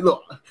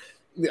 Look.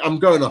 I'm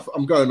going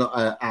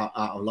out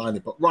of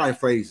line, but Ryan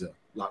Fraser,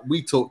 like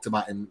we talked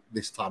about him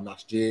this time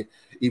last year,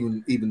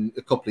 even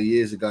a couple of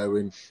years ago,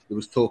 when there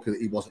was talk that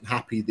he wasn't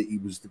happy, that he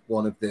was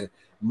one of the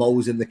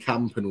moles in the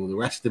camp and all the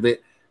rest of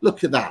it.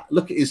 Look at that.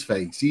 Look at his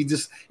face. He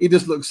just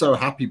looks so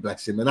happy,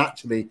 bless him. And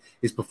actually,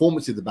 his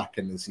performance in the back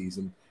end of the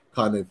season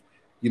kind of,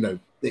 you know,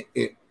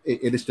 it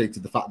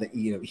illustrated the fact that,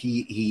 you know,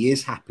 he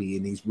is happy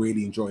and he's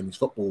really enjoying his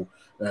football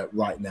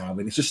right now.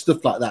 And it's just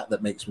stuff like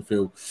that makes me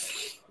feel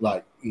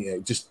like, you know,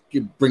 just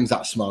brings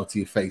that smile to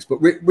your face. But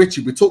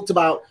Richie,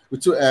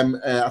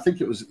 I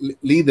think it was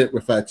Lee that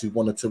referred to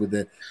one or two of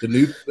the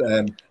new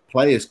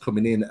players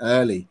coming in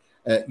early.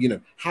 You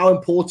know, how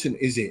important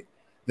is it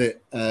that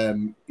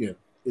you know,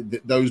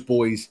 that those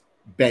boys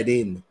bed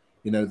in?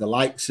 You know, the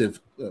likes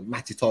of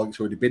Matty Targett's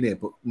already been here,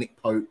 but Nick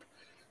Pope,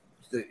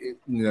 you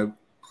know,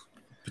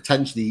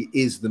 potentially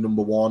is the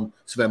number 1.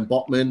 Sven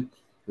Botman,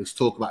 let's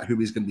talk about who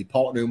he's going to be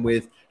partnering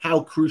with. How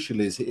crucial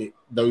is it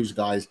those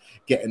guys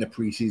getting a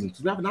pre-season?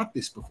 Because we haven't had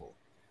this before.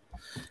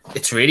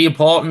 It's really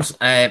important.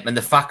 And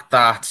the fact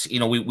that, you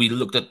know, we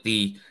looked at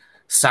the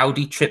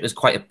Saudi trip as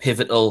quite a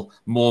pivotal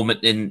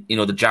moment in, you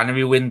know, the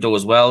January window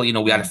as well. You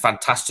know, we had a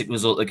fantastic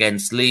result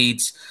against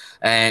Leeds,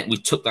 and we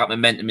took that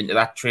momentum into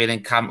that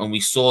training camp, and we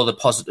saw the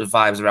positive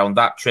vibes around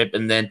that trip.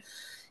 And then,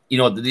 you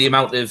know, the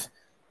amount of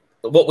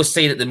what we're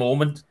seeing at the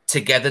moment,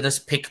 togetherness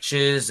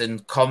pictures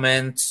and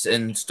comments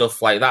and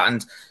stuff like that,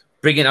 and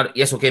bringing out,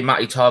 yes, okay,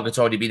 Matty Targett's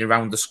already been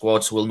around the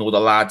squad, so we'll know the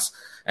lads.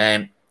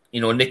 You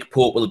know, Nick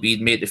Pope will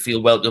be made to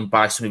feel welcome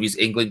by some of his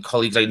England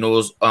colleagues. I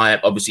know,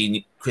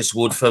 obviously, Chris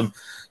Wood from,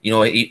 you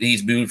know,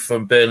 he's moved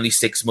from Burnley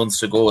 6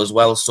 months ago as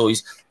well. So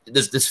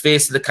there's this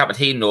face of the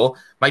cappuccino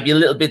might be a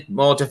little bit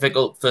more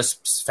difficult for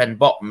Sven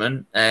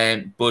Botman,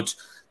 but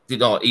you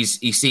know, he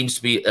seems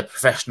to be a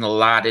professional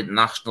lad,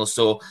 international.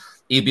 So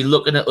he'll be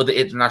looking at other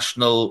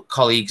international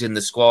colleagues in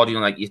the squad, you know,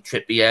 like your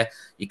Trippier,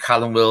 your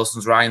Callum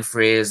Wilsons, Ryan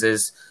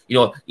Frasers. You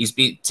know, he's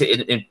been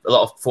in a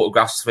lot of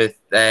photographs with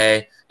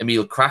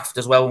Emil Kraft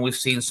as well, and we've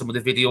seen some of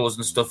the videos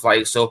and stuff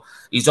like. So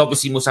he's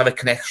obviously must have a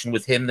connection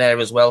with him there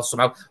as well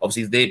somehow.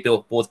 Obviously, they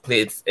both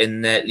played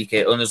in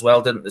Ligue 1 as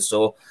well, didn't they?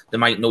 So they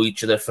might know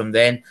each other from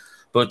then.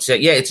 But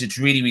yeah, it's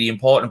really, really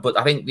important. But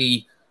I think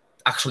the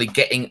actually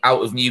getting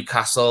out of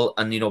Newcastle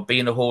and, you know, being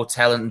in a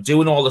hotel and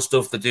doing all the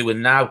stuff they're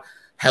doing now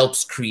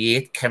helps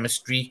create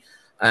chemistry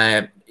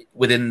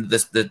within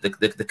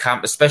the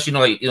camp,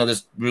 especially, you know,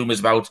 there's rumours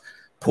about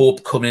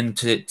Pope coming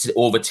to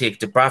overtake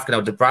Dubravka.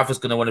 Now, Dubravka's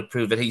going to want to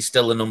prove that he's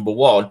still the number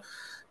one,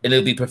 and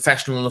he'll be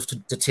professional enough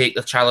to take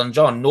the challenge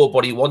on.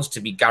 Nobody wants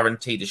to be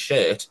guaranteed a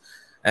shirt.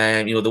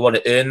 They want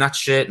to earn that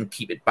shirt and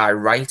keep it by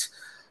right.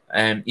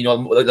 Like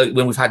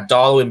when we've had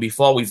Darwin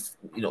before,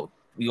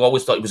 we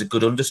always thought he was a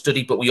good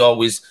understudy, but we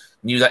always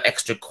knew that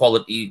extra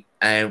quality.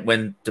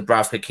 When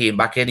Dubravka came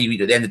back in,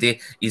 at the end of the day,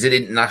 he's an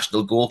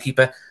international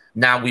goalkeeper.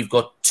 Now we've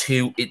got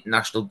two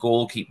international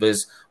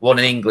goalkeepers, one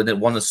in England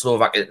and one in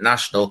Slovak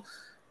international,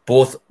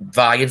 both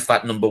vying for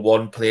that number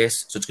one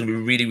place. So it's going to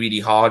be really, really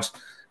hard.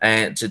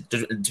 And to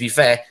be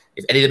fair,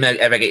 if any of them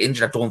ever get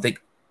injured, I don't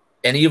think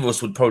any of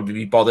us would probably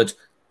be bothered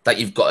that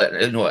you've got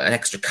an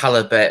extra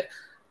caliber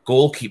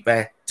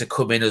goalkeeper to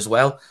come in as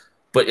well.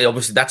 But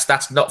obviously,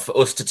 that's not for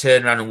us to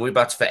turn around and worry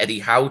about. It's for Eddie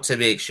Howe to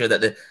make sure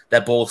that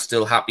they're both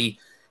still happy.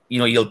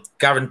 You'll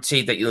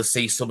guarantee that you'll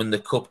see some in the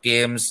cup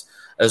games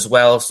as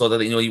well, so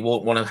that you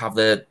won't want to have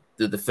the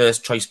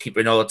first choice keeper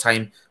in all the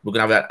time. We're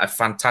going to have a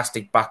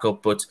fantastic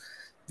backup, but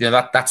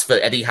that's for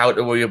Eddie Howe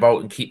to worry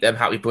about and keep them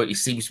happy. But he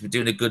seems to be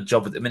doing a good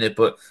job at the minute.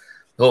 But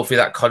hopefully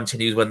that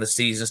continues when the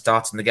season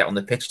starts and they get on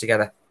the pitch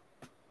together.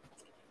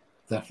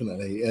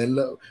 Definitely. And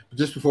look,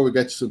 just before we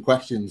get to some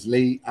questions,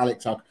 Lee,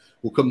 Alex,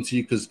 we'll come to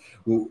you because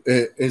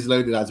as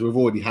loaded as we've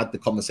already had the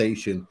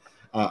conversation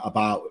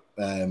about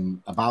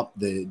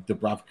the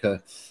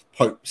Dubravka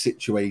Pope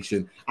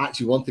situation.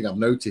 Actually, one thing I've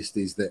noticed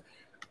is that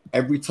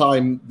every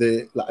time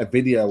a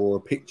video or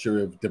a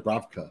picture of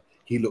Dubravka,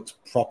 he looks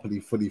properly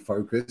fully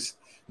focused.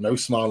 No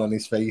smile on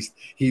his face.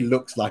 He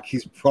looks like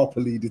he's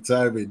properly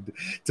determined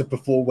to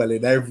perform well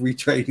in every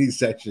training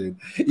session.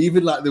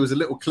 Even like there was a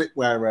little clip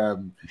where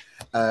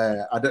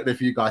I don't know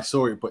if you guys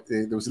saw it, but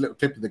there was a little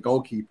clip of the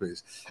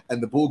goalkeepers,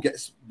 and the ball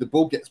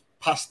gets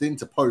passed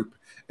into Pope,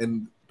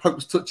 and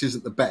Pope's touch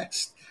isn't the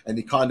best, and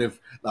he kind of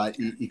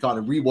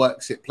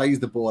reworks it, plays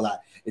the ball out,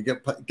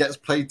 it gets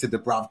played to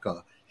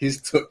Dubravka. His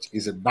touch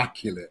is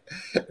immaculate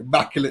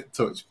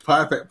touch,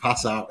 perfect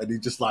pass out, and he's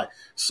just like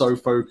so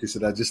focused.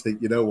 And I just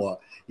think, you know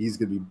what, he's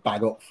going to be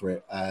bang up for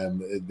it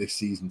this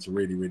season to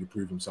really, really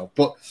prove himself.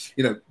 But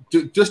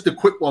just a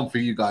quick one for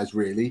you guys,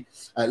 really.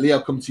 Lee,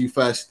 I'll come to you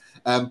first.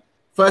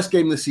 First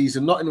game of the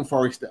season, Nottingham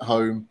Forest at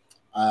home.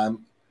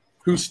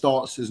 Who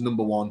starts as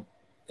number one,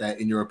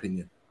 in your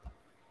opinion?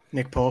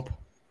 Nick Pope.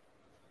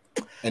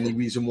 Any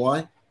reason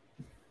why?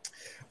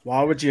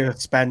 Why would you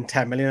spend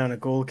 10 million on a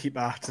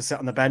goalkeeper to sit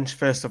on the bench?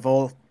 First of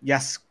all,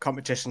 yes,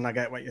 competition. I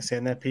get what you're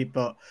saying there, Pete,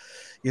 but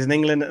he's an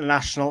England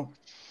international.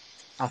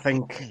 I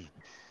think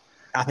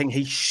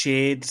he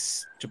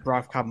shades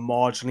Dubravka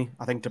marginally.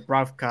 I think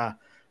Dubravka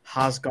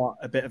has got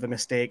a bit of a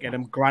mistake in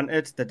him.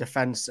 Granted, the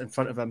defence in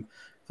front of him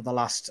for the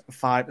last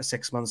 5 to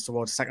 6 months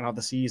towards the second half of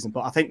the season,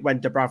 but I think when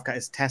Dubravka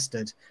is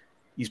tested,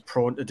 he's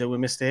prone to do a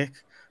mistake.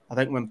 I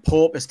think when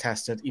Pope is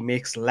tested, he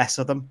makes less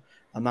of them.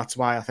 And that's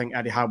why I think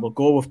Eddie Howe will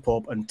go with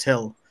Pope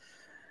until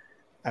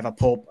either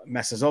Pope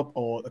messes up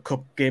or the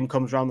cup game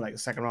comes around, like the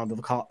second round of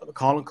the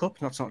Carling Cup.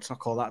 It's not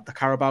called that. The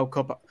Carabao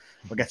Cup.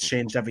 It gets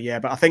changed every year.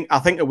 But I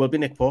think it will be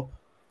Nick Pope.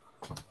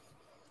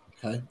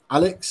 Okay.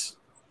 Alex?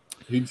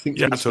 Who do you think?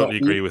 Yeah, I totally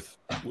agree with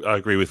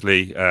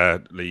Lee.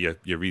 Lee,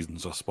 your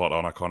reasons are spot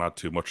on. I can't add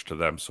too much to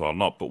them, so I'll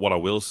not. But what I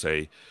will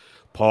say,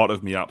 part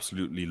of me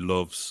absolutely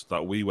loves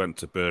that we went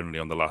to Burnley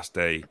on the last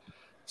day,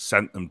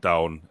 sent them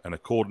down, and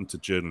according to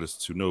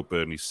journalists who know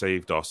Burnley,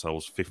 saved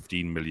ourselves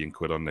 15 million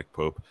quid on Nick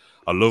Pope.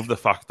 I love the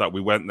fact that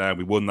we went there,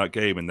 we won that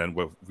game, and then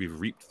we've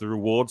reaped the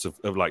rewards of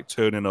like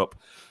turning up,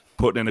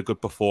 putting in a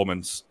good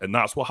performance. And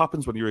that's what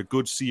happens when you're a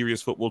good,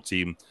 serious football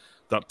team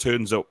that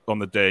turns up on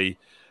the day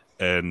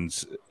and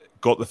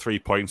got the 3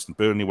 points, and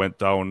Burnley went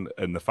down.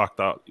 And the fact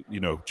that,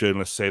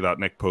 journalists say that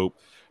Nick Pope,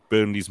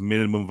 Burnley's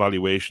minimum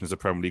valuation as a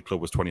Premier League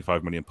club was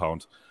 £25 million.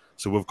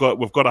 So we've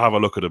got to have a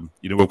look at him.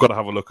 We've got to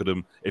have a look at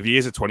him. If he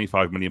is a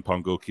 £25 million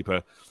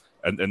goalkeeper,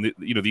 and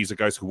these are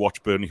guys who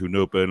watch Burnley, who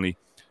know Burnley,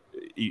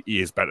 he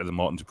is better than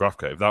Martin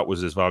Dubravka if that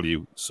was his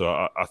value. So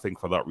I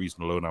think for that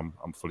reason alone,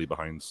 I'm fully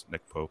behind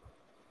Nick Pope.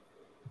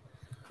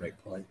 Great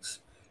points.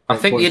 I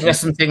think the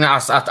interesting thing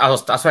that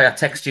that's why I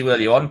texted you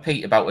earlier on,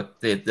 Pete, about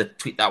the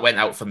tweet that went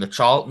out from the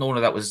Charlton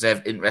owner. That was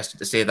interesting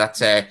to say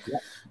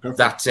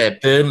that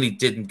Burnley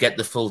didn't get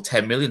the full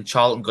 10 million.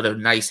 Charlton got a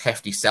nice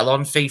hefty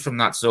sell-on fee from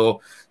that.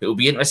 So it will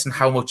be interesting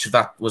how much of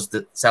that was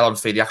the sell-on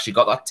fee. They actually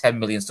got that 10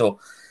 million. So,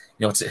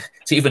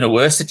 it's even a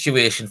worse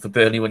situation for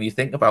Burnley when you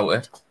think about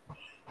it.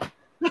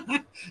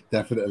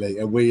 Definitely.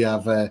 And we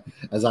have,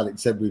 as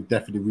Alex said, we've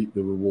definitely reaped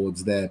the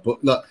rewards there.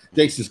 But look,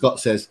 Jason Scott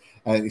says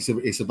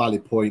it's a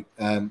valid point.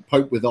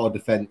 Pope with our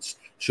defence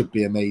should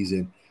be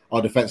amazing.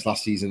 Our defence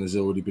last season has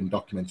already been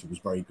documented, was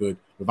very good.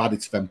 We've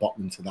added Sven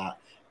Botman to that.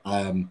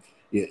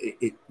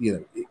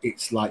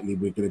 It's likely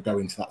we're going to go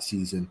into that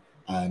season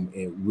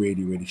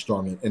really, really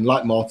strong. And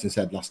like Martin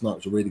said last night, it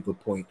was a really good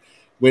point.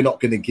 We're not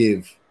going to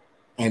give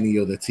any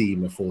other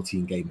team a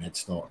 14-game head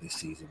start this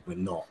season. We're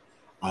not.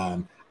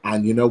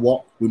 And you know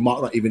what? We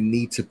might not even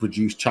need to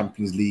produce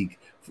Champions League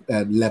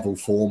level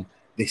form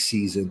this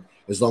season,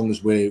 as long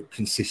as we're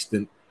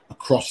consistent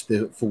across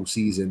the full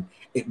season,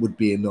 it would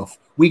be enough.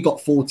 We got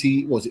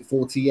 48,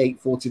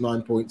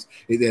 49 points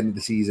at the end of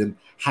the season,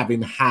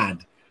 having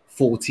had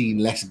 14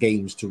 less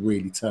games to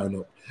really turn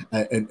up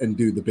and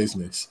do the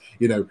business.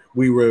 You know,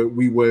 we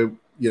were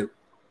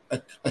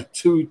a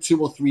two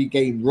or three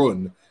game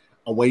run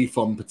away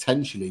from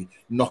potentially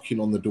knocking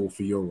on the door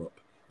for Europe.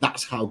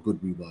 That's how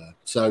good we were.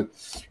 So,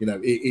 you know,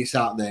 it's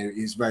out there.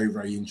 It's very,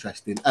 very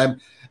interesting.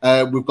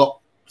 We've got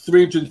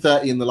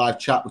 330 in the live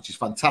chat, which is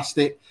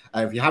fantastic.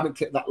 If you haven't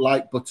clicked that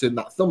like button,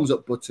 that thumbs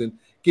up button,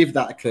 give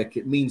that a click.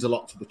 It means a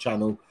lot to the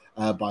channel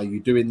by you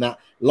doing that.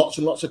 Lots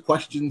and lots of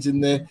questions in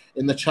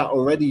the chat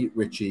already,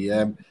 Richie.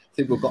 I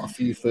think we've got a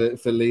few for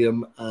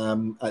Liam.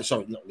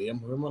 Sorry, not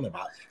Liam. What am I on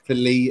about? For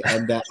Lee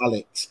and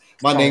Alex.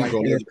 My name's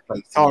all over the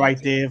place. All right,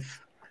 Dave.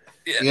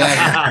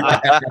 Yeah.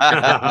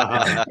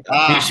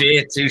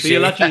 Touche.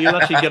 You'll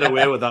actually get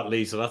away with that,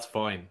 Lee, so that's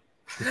fine.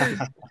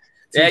 I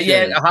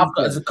have got.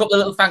 There's a couple of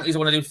little thank yous I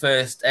want to do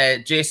first.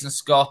 Jason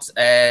Scott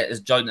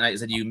has joined tonight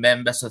as a new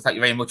member, so thank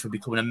you very much for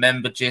becoming a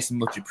member, Jason.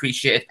 Much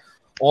appreciated.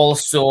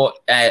 Also,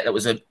 there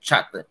was a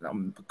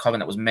comment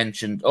that was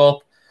mentioned up.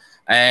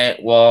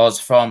 Was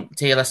from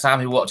Taylor Sam,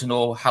 who wanted to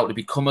know how to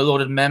become a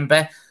loaded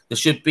member. There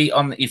should be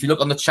if you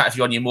look on the chat, if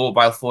you're on your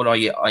mobile phone or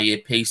your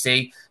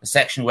PC, a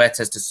section where it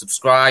says to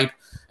subscribe,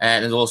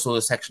 and there's also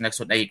a section next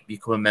to it that you can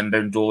become a member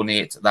and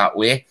donate that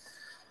way.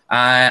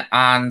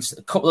 And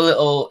a couple of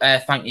little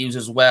thank yous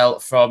as well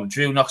from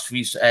Drew Knox for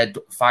his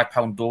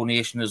 £5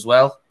 donation as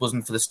well.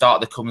 Buzzing for the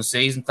start of the coming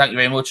season. Thank you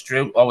very much,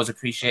 Drew. Always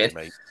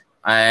appreciated.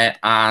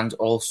 And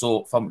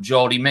also from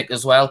Geordie Mick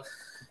as well.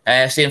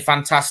 Saying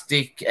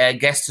fantastic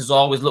guests as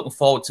always. Looking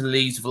forward to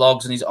Lee's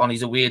vlogs and on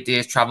his away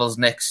days travels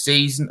next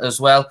season as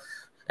well.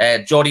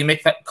 Geordie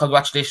Mick,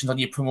 congratulations on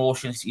your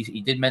promotion.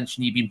 He did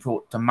mention you've been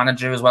promoted to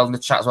manager as well in the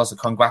chat as well, so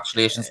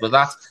congratulations with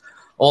that.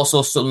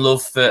 Also, some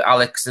love for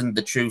Alex and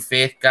the True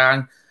Faith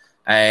gang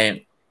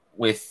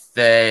with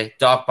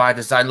Dark by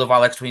Design. Love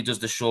Alex when he does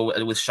the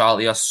show with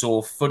Charlie. Are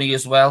so funny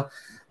as well.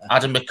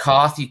 Adam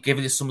McCarthy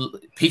giving us some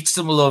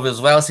love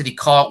as well. Said he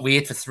can't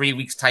wait for 3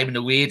 weeks' time in the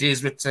away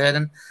days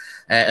returning,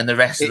 and the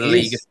rest of the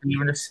league is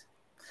feeling it.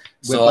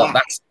 So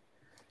that's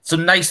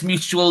some nice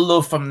mutual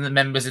love from the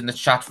members in the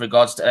chat with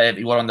regards to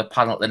everyone on the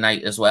panel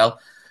tonight as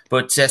well.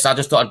 But so I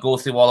just thought I'd go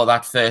through all of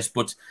that first.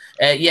 But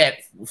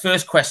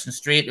first question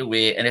straight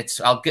away, and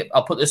I'll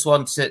put this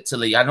one to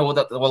Lee. I know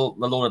that the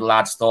load of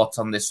lads' thoughts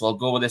on this, so I'll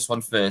go with this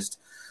one first.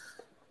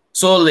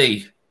 So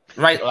Lee,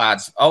 right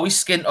lads, are we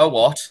skint or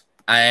what?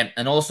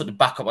 And also to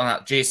back up on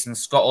that, Jason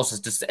Scott also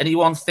says, does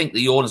anyone think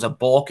the owners are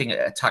balking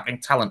at attacking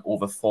talent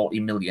over 40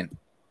 million?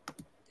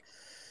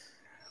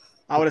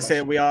 I would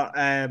say we are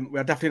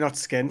definitely not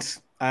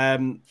skint.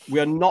 We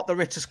are not the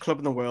richest club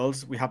in the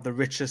world. We have the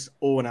richest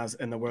owners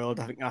in the world.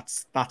 I think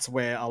that's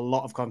where a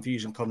lot of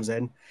confusion comes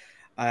in.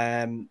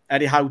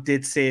 Eddie Howe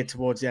did say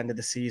towards the end of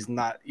the season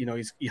that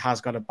he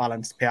has got a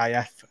balanced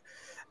PIF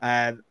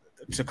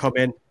to come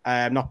in.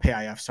 Not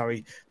PIF,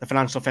 sorry, the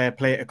financial fair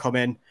play to come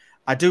in.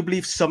 I do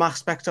believe some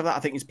aspect of that.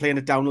 I think he's playing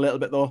it down a little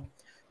bit though,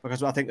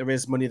 because I think there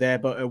is money there,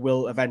 but it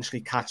will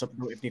eventually catch up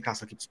if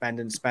Newcastle keeps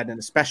spending,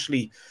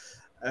 especially.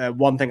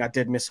 One thing I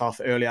did miss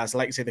off earlier is,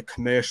 like you say, the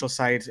commercial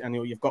side. And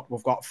we've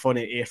got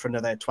Funny here for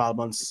another 12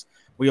 months.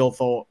 We all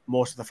thought,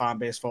 most of the fan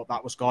base thought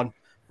that was gone.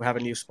 We have a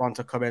new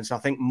sponsor come in, so I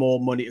think more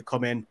money to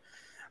come in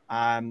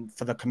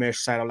for the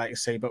commercial side, I'd like to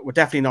say. But we're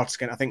definitely not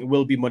skint. I think it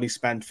will be money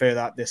spent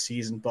further this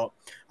season, but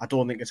I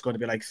don't think it's going to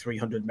be like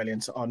 300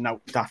 million or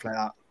no, stuff like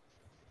that.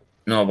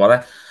 No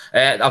bother.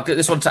 I'll get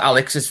this one to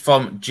Alex. It's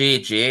from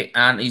JJ,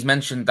 and he's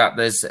mentioned that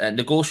there's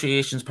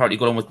negotiations apparently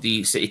going on with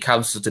the City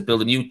Council to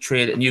build a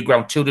new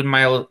ground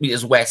 200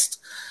 metres west,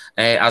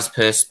 as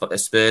per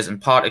Spurs,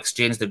 and part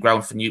exchange the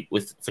ground for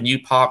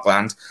new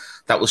parkland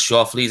that will show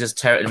off Leeds'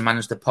 territory and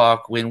manage the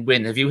park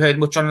win-win. Have you heard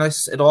much on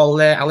this at all,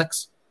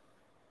 Alex?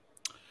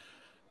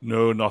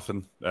 No,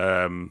 nothing.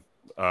 I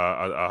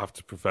have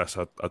to profess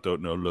I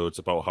don't know loads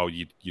about how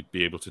you'd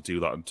be able to do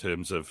that in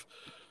terms of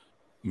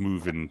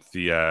moving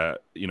the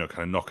kind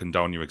of knocking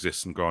down your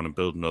existing ground and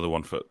build another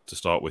one to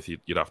start with.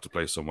 You'd have to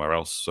play somewhere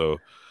else. So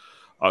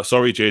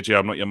sorry, JJ,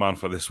 I'm not your man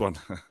for this one.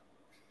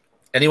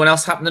 Anyone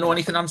else happen to know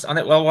anything on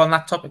it while we're on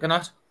that topic or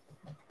not?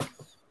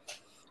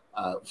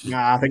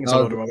 Nah, I think it's a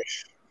load of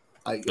rubbish.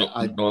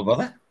 No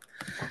bother.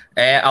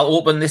 I'll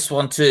open this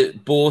one to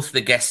both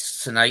the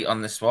guests tonight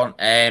on this one.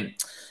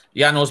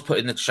 Jano's put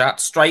in the chat,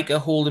 striker,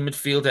 holding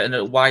midfielder, and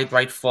a wide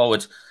right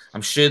forward.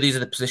 I'm sure these are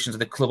the positions that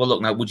the club are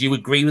looking at. Would you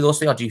agree with those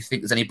things, or do you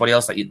think there's anybody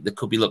else that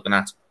could be looking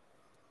at?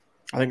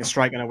 I think a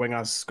striker and a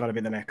winger's got to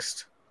be the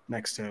next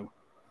two.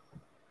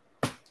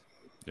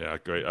 Yeah,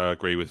 I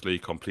agree with Lee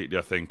completely.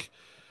 I think,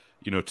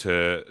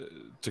 to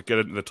get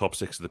into the top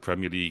six of the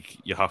Premier League,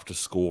 you have to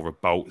score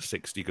about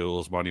 60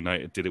 goals. Man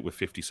United did it with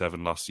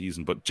 57 last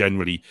season, but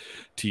generally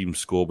teams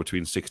score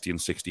between 60 and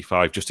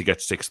 65 just to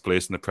get sixth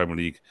place in the Premier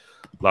League.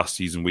 Last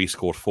season, we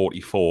scored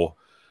 44.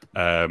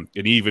 And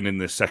even in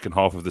the second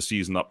half of the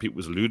season that Pete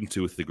was alluding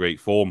to with the great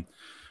form,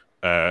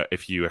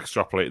 if you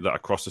extrapolate that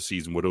across the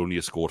season, would only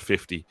have scored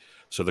 50.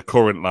 So the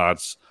current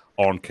lads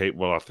aren't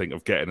capable, I think,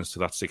 of getting us to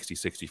that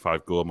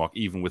 60-65 goal mark,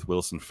 even with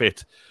Wilson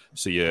fit.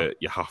 So you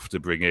have to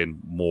bring in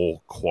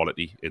more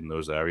quality in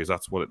those areas.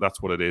 That's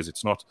what it is.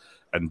 It's not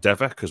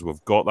endeavour, because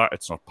we've got that.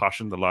 It's not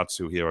passion. The lads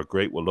who here are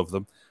great. We'll love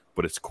them.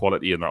 But it's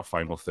quality in that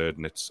final third,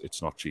 and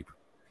it's not cheap.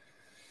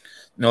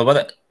 No,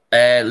 but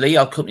Lee,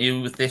 I'll come to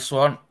you with this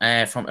one.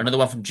 From another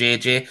one from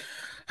JJ.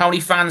 How many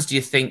fans do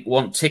you think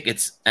want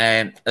tickets?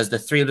 As the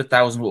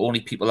 300,000 were only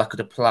people that could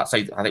apply.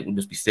 Sorry, I think it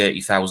must be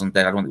 30,000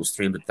 there. I don't think it was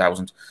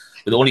 300,000.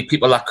 But the only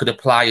people that could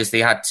apply is they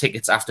had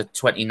tickets after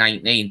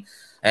 2019.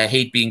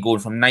 He'd been going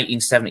from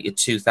 1970 to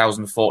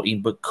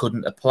 2014, but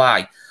couldn't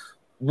apply.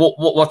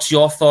 What's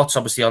your thoughts,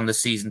 obviously, on the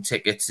season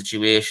ticket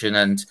situation?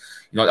 And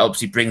it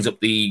obviously brings up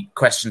the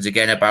questions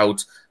again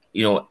about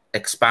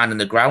expanding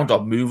the ground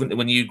or moving to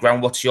a new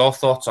ground. What's your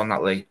thoughts on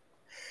that, Lee?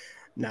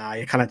 Nah,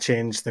 you kind of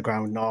change the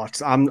ground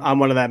not. I'm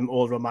one of them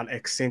old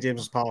romantics. St.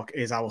 James's Park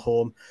is our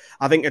home.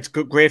 I think it's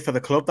great for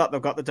the club that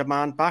they've got the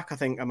demand back. I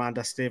think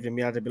Amanda Stadium,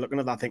 yeah, they'd be looking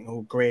at that, I think,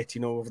 oh, great,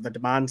 the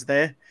demand's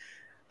there.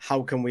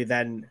 How can we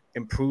then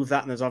improve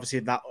that? And there's obviously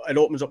that, it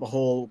opens up a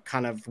whole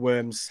kind of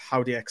worms.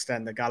 How do you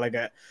extend the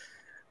Gallagher,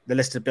 the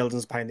listed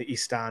buildings behind the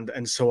East Stand,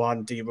 and so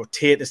on? Do you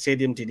rotate the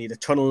stadium? Do you need a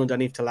tunnel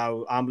underneath to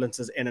allow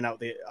ambulances in and out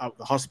the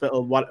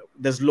hospital?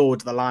 There's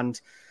loads of the land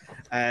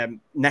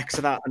next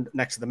to that and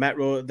next to the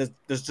metro.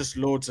 There's just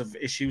loads of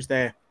issues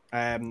there.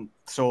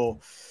 So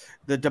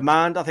the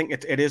demand, I think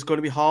it is going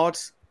to be hard.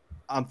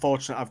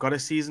 Unfortunately, I've got a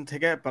season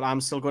ticket, but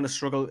I'm still going to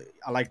struggle.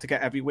 I like to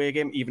get every away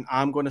game. Even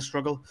I'm going to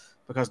struggle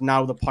because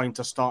now the points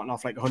are starting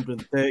off like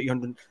 130,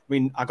 100. I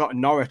mean, I got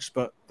Norwich,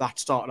 but that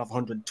started off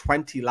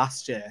 120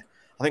 last year.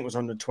 I think it was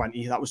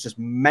 120. That was just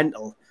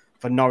mental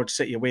for Norwich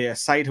City away, a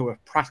side who were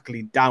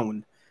practically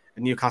down,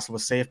 and Newcastle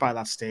was safe by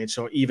that stage.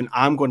 So even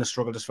I'm going to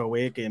struggle just for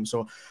away games.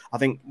 So I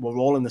think we're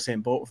all in the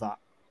same boat with that.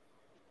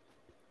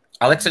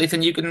 Alex,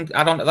 anything you can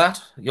add on to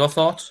that? Your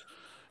thoughts?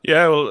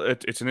 Yeah, well,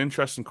 it's an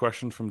interesting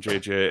question from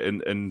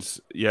JJ, and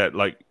yeah,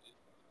 like,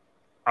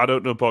 I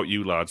don't know about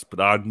you lads, but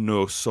I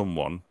know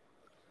someone.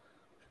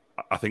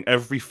 I think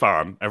every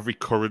fan, every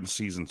current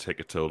season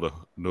ticket holder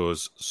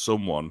knows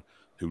someone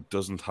who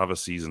doesn't have a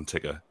season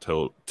ticket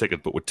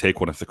but would take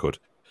one if they could,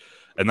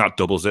 and that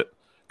doubles it.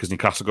 Because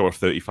Newcastle got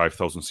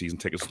 35,000 season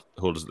tickets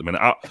holders at the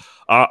minute.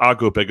 I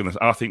go big on this.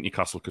 I think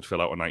Newcastle could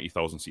fill out a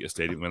 90,000 seater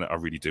stadium at the minute. I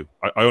really do.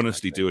 I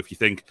honestly do. If you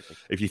think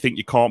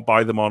you can't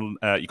buy them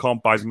you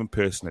can't buy them in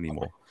person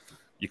anymore.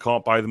 You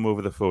can't buy them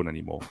over the phone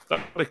anymore.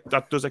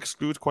 That does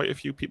exclude quite a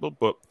few people.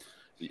 But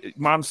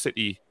Man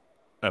City,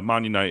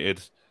 Man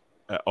United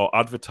are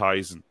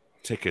advertising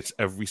tickets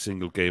every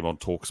single game on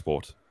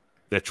TalkSport.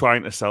 They're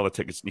trying to sell the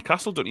tickets.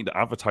 Newcastle don't need to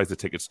advertise the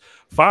tickets.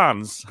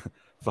 Fans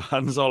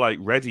are like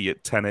ready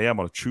at 10 a.m.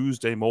 on a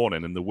Tuesday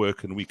morning in the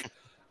working week,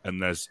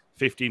 and there's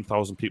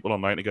 15,000 people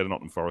online to get a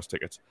Nottingham Forest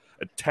ticket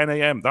at 10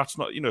 a.m. That's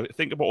not,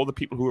 think about all the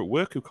people who are at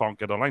work who can't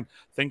get online.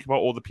 Think about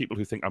all the people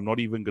who think, I'm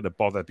not even going to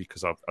bother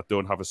because I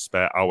don't have a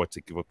spare hour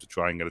to give up to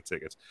try and get a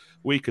ticket.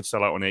 We could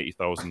sell out an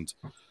 80,000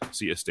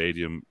 seater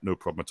stadium, no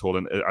problem at all.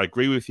 And I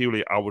agree with you,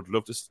 Lee. I would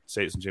love to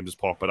say it's St. James's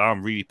Park, but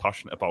I'm really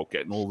passionate about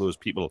getting all those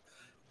people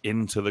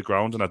into the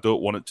ground, and I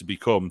don't want it to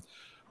become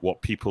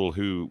what people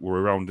who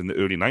were around in the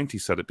early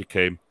 90s said it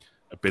became,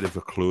 a bit of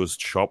a closed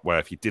shop where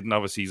if you didn't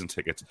have a season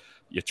ticket,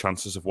 your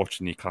chances of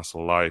watching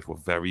Newcastle live were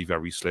very,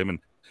 very slim. And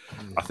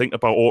I think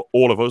about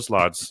all of us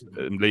lads,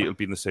 and it'll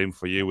be the same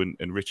for you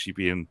and Richie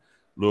being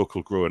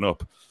local growing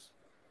up,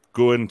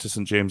 going to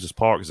St. James's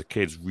Park as a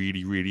kid is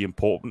really, really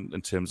important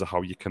in terms of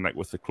how you connect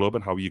with the club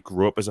and how you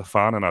grow up as a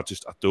fan. And I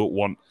don't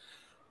want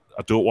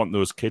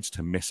those kids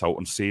to miss out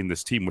on seeing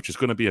this team, which is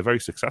going to be a very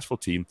successful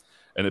team,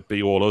 and it'd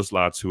be all us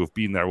lads who have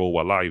been there all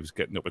our lives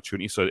getting the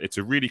opportunity. So it's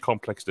a really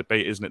complex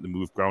debate, isn't it, the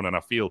move ground? And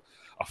I feel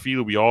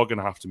we are going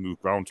to have to move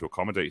ground to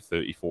accommodate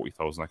 30,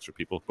 40,000 extra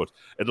people, but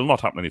it'll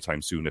not happen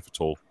anytime soon, if at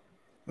all.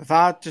 If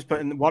I just put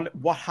in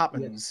what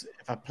happens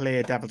if I play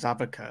a devil's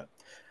advocate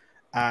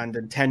and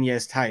in 10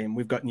 years' time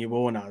we've got new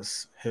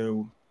owners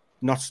who,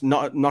 not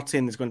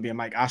saying there's going to be a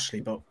Mike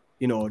Ashley, but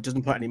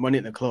doesn't put any money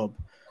in the club,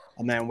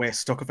 and then we're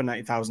stuck with a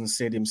 90,000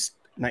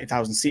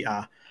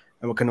 seater,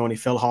 and we can only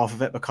fill half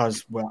of it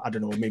because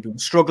maybe we're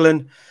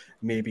struggling,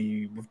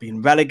 maybe we've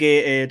been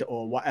relegated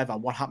or whatever.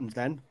 What happens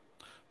then?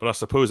 But I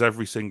suppose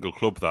every single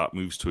club that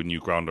moves to a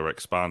new ground or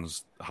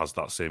expands has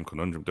that same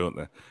conundrum, don't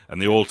they?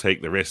 And they all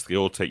take the risk. They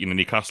all take,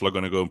 Newcastle are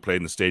going to go and play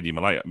in the Stadium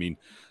of Light. I mean,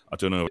 I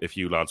don't know if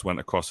you lads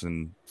went across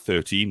in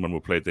 2013 when we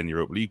played in the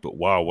Europa League, but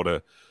wow, what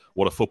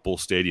a football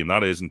stadium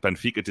that is. And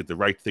Benfica did the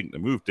right thing to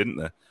move, didn't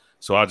they?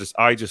 So I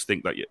just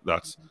think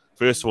that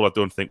first of all, I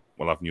don't think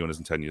we'll have new owners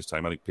in 10 years'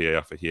 time. I think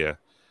PAF are here,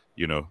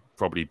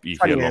 probably be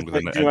here longer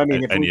than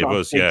any of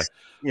us. Yeah,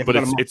 but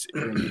it's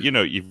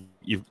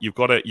you've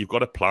got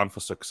to plan for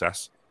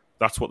success.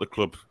 That's what the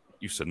club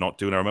used to not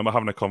do. And I remember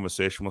having a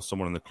conversation with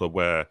someone in the club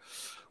where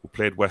we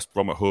played West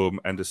Brom at home,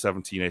 end of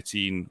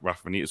 17-18.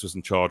 Rafa Benitez was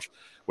in charge.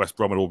 West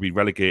Brom had all been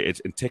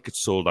relegated, and tickets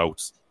sold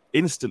out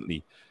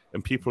instantly.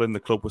 and people in the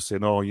club were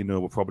saying, "Oh,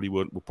 we probably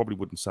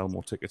wouldn't sell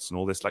more tickets and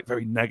all this," like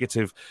very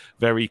negative,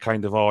 very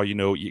kind of, "Oh,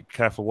 you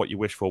careful what you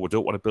wish for. We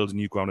don't want to build a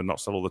new ground and not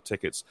sell all the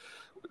tickets."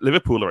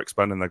 Liverpool are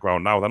expanding their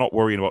ground now; they're not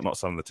worrying about not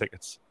selling the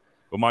tickets.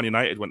 When Man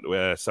United went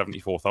to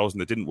 74,000,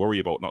 they didn't worry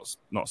about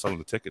not selling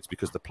the tickets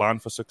because they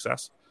planned for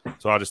success.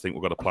 So I just think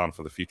we've got to plan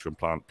for the future and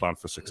plan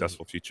for a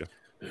successful future.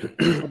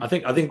 I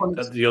think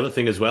the other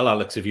thing as well,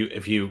 Alex, if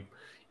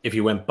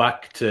you went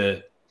back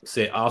to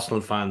say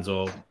Arsenal fans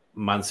or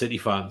Man City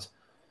fans,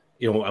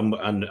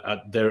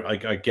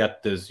 I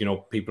get there's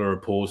people are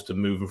opposed to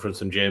moving from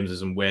St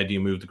James's and where do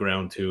you move the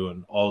ground to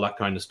and all that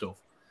kind of stuff.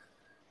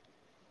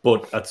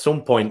 But at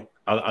some point,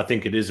 I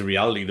think it is a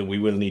reality that we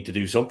will need to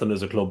do something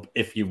as a club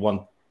if you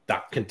want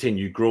that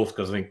continued growth.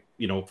 Because I think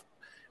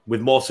with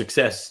more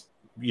success,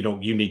 you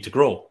need to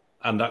grow,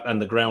 and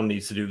the ground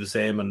needs to do the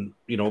same, and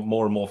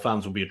more and more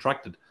fans will be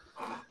attracted.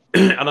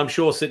 And I'm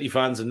sure City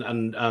fans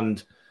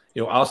and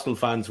Arsenal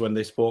fans, when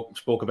they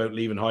spoke about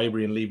leaving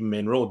Highbury and leaving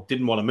Main Road,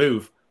 didn't want to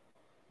move,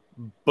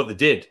 but they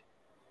did.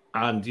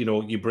 And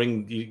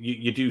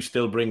you do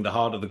still bring the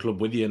heart of the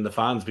club with you and the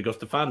fans, because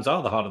the fans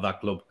are the heart of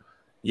that club.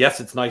 Yes,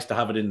 it's nice to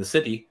have it in the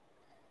city,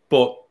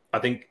 but I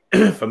think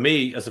for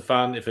me as a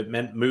fan, if it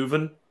meant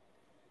moving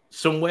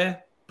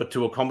somewhere, but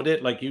to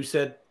accommodate, like you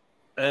said,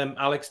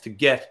 Alex, to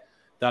get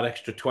that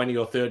extra 20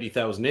 or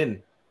 30,000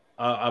 in,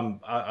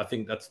 I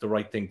think that's the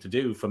right thing to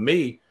do. For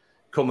me,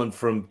 coming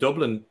from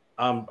Dublin,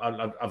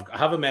 I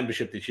have a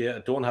membership this year. I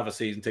don't have a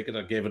season ticket.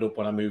 I gave it up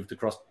when I moved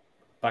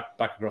back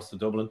across to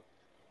Dublin.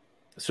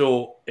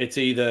 So it's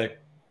either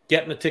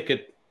getting a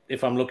ticket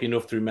if I'm lucky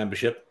enough through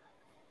membership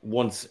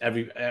once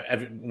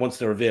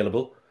they're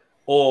available,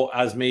 or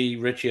as me,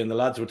 Richie, and the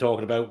lads were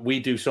talking about, we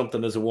do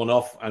something as a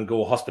one-off and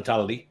go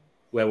hospitality,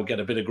 where we'll get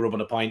a bit of grub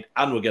and a pint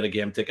and we'll get a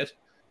game ticket.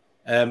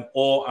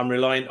 Or I'm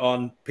relying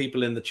on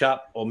people in the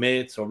chat, or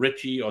mates, or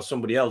Richie, or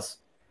somebody else,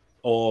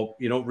 or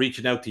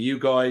reaching out to you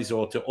guys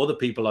or to other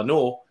people I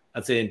know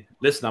and saying,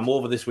 "Listen, I'm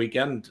over this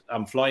weekend.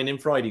 I'm flying in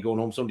Friday, going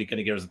home Sunday. Can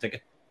you get us a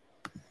ticket?"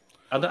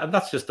 And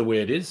that's just the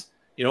way it is.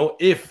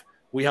 If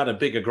we had a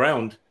bigger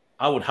ground,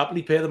 I would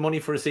happily pay the money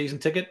for a season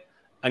ticket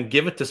and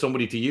give it to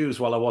somebody to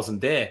use while I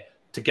wasn't there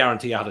to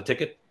guarantee I had a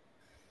ticket.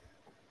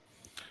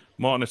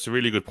 Martin, it's a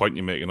really good point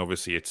you're making.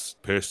 Obviously, it's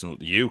personal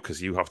to you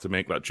because you have to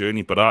make that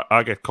journey. But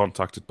I get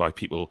contacted by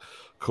people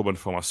coming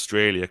from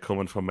Australia,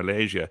 coming from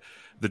Malaysia.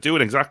 They're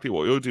doing exactly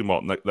what you're doing,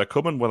 Martin. They're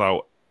coming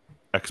without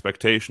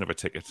expectation of a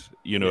ticket.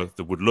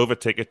 They would love a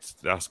ticket.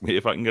 They ask me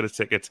if I can get a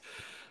ticket.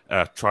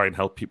 Try and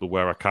help people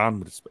where I can,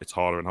 but it's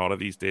harder and harder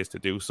these days to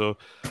do so.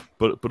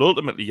 But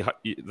ultimately,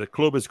 the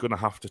club is going to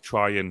have to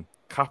try and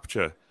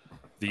capture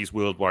these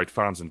worldwide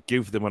fans and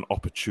give them an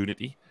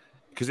opportunity.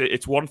 Because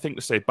it's one thing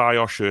to say, buy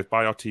our shirt,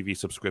 buy our TV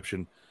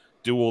subscription,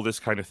 do all this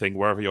kind of thing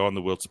wherever you are in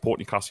the world, support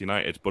Newcastle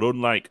United. But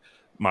unlike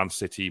Man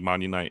City,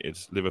 Man United,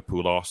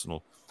 Liverpool,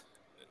 Arsenal,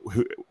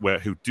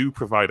 who do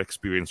provide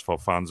experience for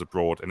fans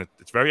abroad, and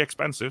it's very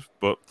expensive,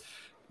 but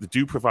they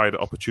do provide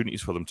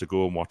opportunities for them to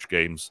go and watch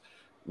games.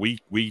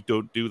 We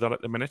don't do that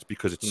at the minute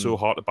because it's so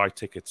hard to buy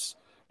tickets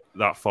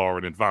that far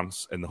in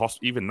advance. And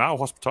even now,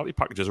 hospitality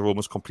packages are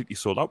almost completely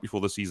sold out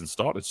before the season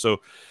started.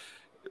 So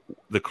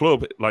the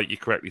club, like you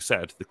correctly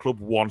said, the club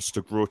wants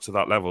to grow to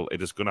that level.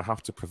 It is going to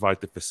have to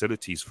provide the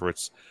facilities for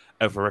its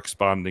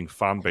ever-expanding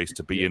fan base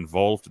to be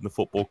involved in the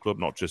football club,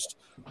 not just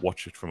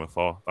watch it from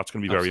afar. That's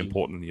going to be very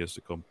important in the years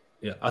to come.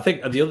 Yeah, I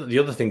think the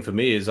other thing for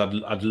me is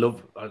I'd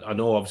love. I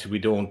know obviously we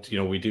don't.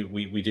 We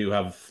do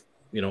have.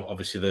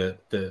 Obviously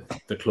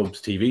the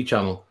club's TV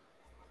channel,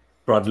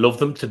 but I'd love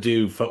them to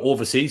do for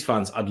overseas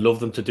fans. I'd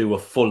love them to do a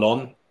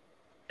full-on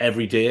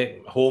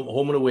everyday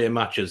home and away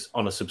matches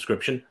on a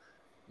subscription,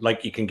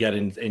 like you can get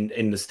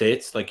in the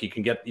States. Like you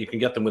can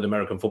get them with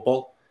American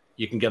football.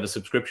 You can get a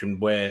subscription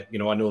where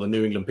I know the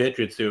New England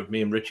Patriots do it.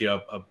 Me and Richie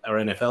are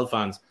NFL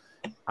fans,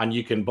 and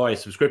you can buy a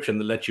subscription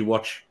that lets you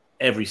watch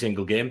every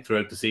single game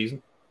throughout the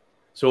season.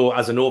 So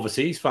as an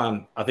overseas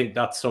fan, I think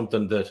that's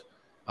something that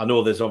I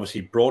know there's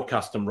obviously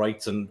broadcasting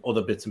rights and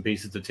other bits and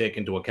pieces to take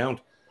into account.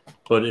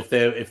 But if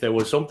there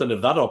was something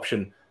of that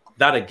option,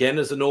 that again,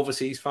 as an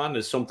overseas fan,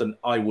 is something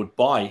I would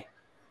buy,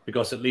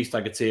 because at least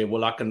I could say,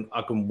 well, I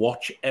can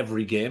watch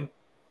every game.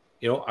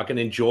 I can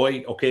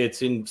enjoy. Okay, it's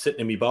sitting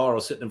in my bar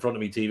or sitting in front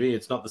of my TV.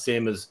 It's not the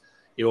same as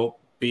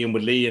being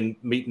with Lee and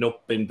meeting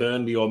up in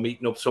Burnley or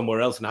meeting up somewhere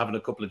else and having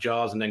a couple of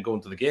jars and then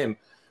going to the game.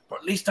 But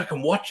at least I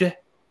can watch it.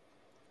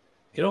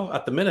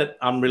 At the minute,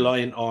 I'm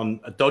relying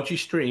on a dodgy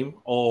stream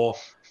or,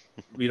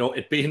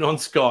 it being on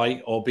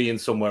Sky or being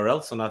somewhere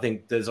else. And I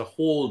think there's a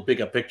whole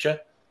bigger picture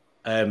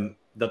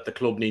that the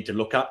club need to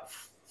look at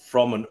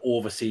from an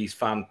overseas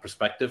fan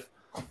perspective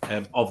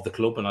of the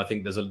club. And I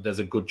think there's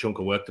a good chunk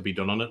of work to be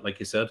done on it, like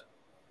you said.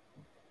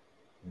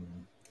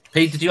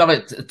 Pete, did you have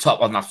a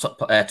top on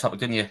that topic,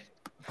 didn't you?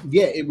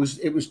 Yeah, it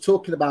was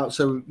talking about,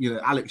 so,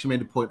 Alex, you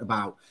made a point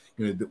about,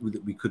 that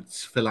we could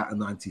fill out a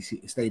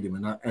 90-seater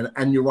stadium.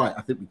 And you're right,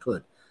 I think we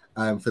could,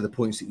 for the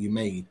points that you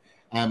made.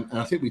 And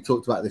I think we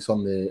talked about this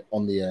on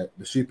the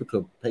Super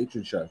Club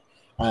Patreon show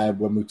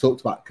when we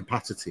talked about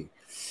capacity.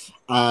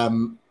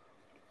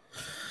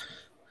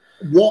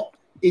 What,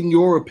 in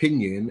your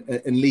opinion,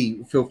 and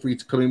Lee, feel free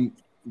to come in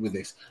with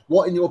this,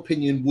 what, in your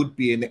opinion, would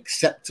be an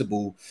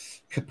acceptable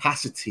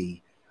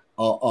capacity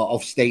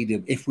of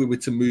stadium if we were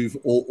to move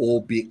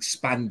or be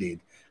expanded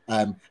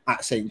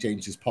at St.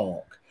 James's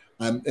Park?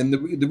 And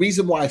the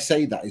reason why I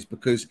say that is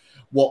because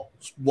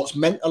what's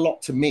meant a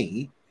lot to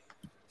me,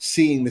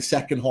 seeing the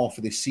second half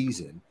of this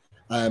season,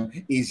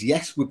 is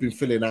yes, we've been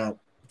filling out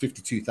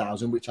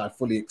 52,000, which I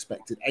fully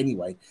expected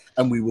anyway,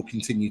 and we will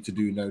continue to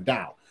do, no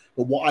doubt.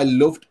 But what I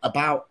loved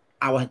about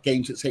our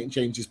games at St.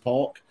 James's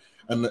Park,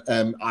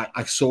 and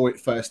I saw it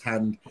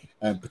firsthand,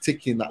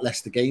 particularly in that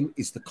Leicester game,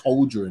 is the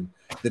cauldron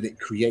that it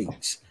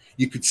creates.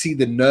 You could see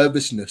the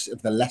nervousness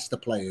of the Leicester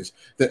players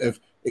that have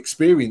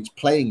experienced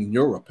playing in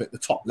Europe at the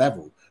top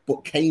level,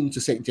 but came to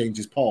St.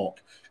 James's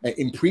Park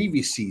in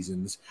previous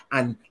seasons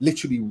and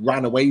literally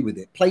ran away with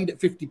it, played at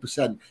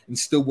 50% and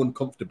still won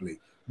comfortably.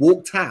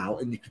 Walked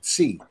out and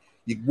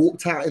you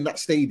walked out in that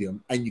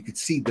stadium and you could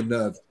see the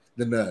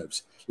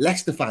nerves.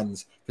 Leicester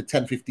fans for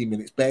 10, 15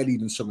 minutes barely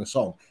even sung a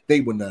song.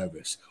 They were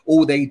nervous.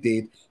 All they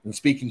did, and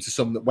speaking to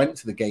some that went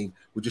to the game,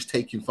 were just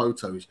taking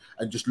photos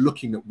and just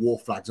looking at war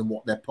flags and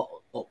what they're put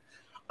up.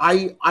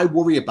 I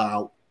worry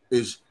about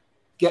is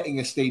getting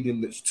a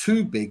stadium that's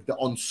too big, that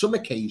on some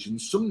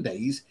occasions, some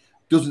days,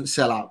 doesn't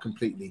sell out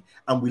completely,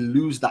 and we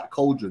lose that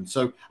cauldron.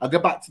 So I'll go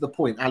back to the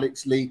point,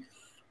 Alex, Lee,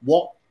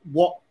 what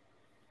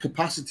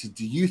capacity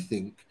do you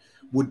think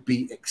would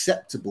be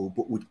acceptable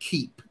but would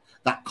keep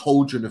that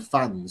cauldron of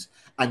fans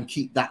and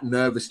keep that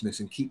nervousness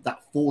and keep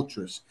that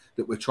fortress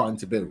that we're trying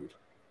to build?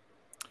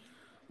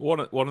 One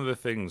of the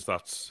things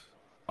that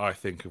I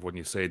think of when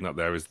you're saying that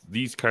there is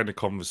these kind of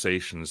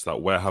conversations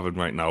that we're having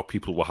right now,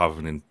 people were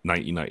having in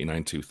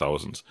 1999,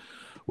 2000,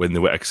 when they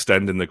were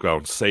extending the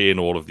ground, saying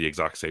all of the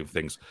exact same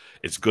things.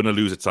 It's going to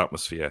lose its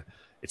atmosphere.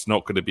 It's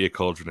not going to be a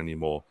cauldron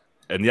anymore.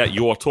 And yet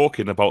you are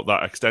talking about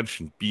that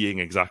extension being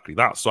exactly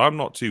that. So I'm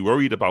not too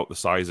worried about the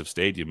size of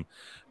stadium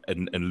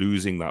and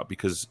losing that,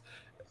 because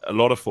a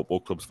lot of football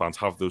clubs fans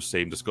have those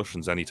same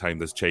discussions anytime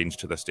there's change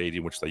to their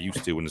stadium, which they're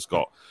used to, and it's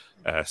got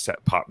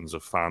set patterns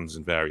of fans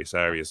in various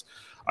areas.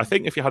 I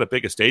think if you had a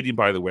bigger stadium,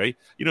 by the way,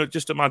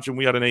 just imagine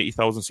we had an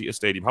 80,000 seater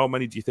stadium. How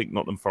many do you think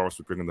Nottingham Forest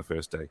would bring on the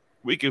first day?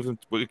 We give them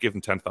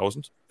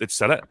 10,000. They'd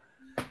sell it.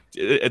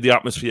 The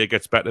atmosphere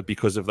gets better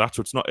because of that.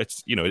 So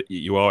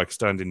you are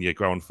extending your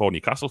ground for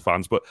Newcastle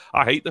fans, but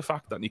I hate the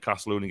fact that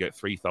Newcastle only get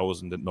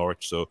 3,000 at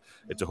Norwich, so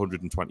it's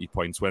 120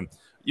 points when,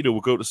 we'll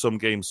go to some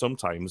games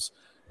sometimes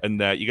and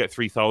you get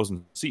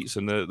 3,000 seats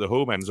and the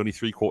home end is only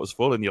 3/4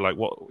 full, and you're like,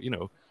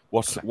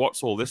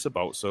 what's all this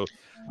about? So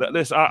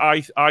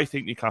I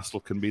think Newcastle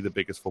can be the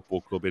biggest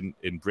football club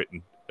in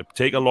Britain. It'll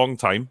take a long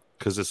time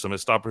because there's some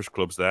established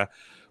clubs there,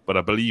 but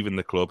I believe in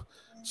the club.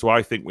 So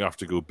I think we have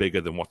to go bigger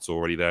than what's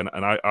already there.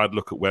 And I'd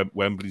look at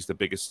Wembley's the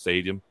biggest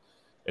stadium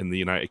in the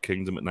United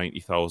Kingdom at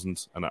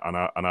 90,000, and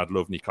I'd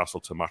love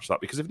Newcastle to match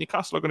that, because if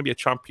Newcastle are going to be a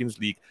Champions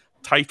League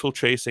title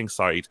chasing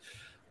side,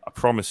 I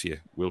promise you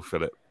we'll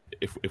fill it.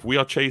 If we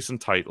are chasing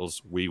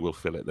titles, we will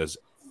fill it.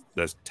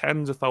 There's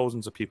tens of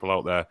thousands of people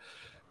out there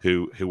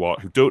who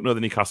don't know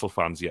the Newcastle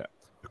fans yet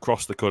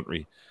across the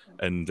country,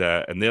 and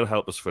they'll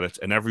help us fill it.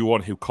 And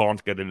everyone who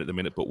can't get in at the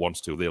minute but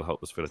wants to, they'll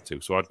help us fill it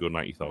too. So I'd go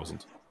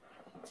 90,000.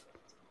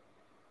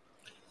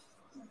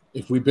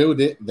 If we build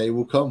it, they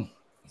will come.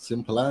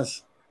 Simple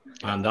as.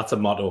 And that's a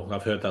motto.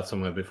 I've heard that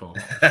somewhere before.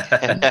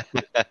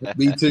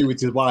 Me too,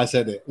 which is why I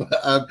said it.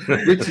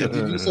 Richard,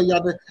 did you say you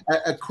had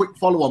a quick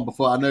follow-on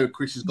before? I know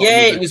Chris has got...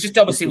 Yeah, it was just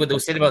obviously what they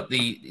were saying about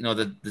the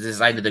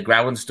design of the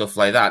ground and stuff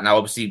like that. Now,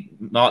 obviously,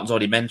 Martin's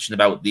already mentioned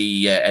about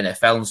the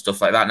NFL and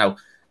stuff like that. Now,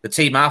 the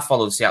team I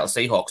follow, the Seattle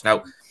Seahawks,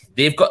 now,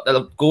 they're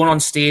going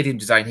on stadium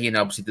design here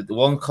now. Obviously, the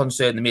one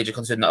concern, the major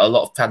concern that a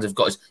lot of fans have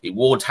got is it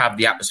won't have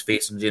the atmosphere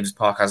St. James's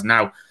Park has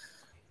now.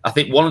 I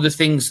think one of the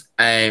things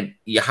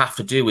you have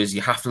to do is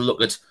you have to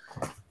look at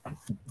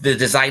the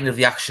design of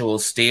the actual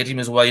stadium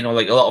as well.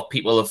 Like a lot of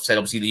people have said,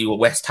 obviously, the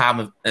West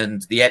Ham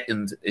and the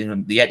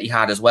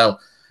Etihad as well.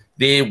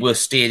 They were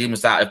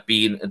stadiums that have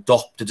been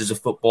adopted as a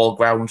football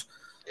ground.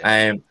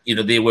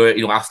 They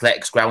were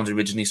athletics grounds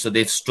originally, so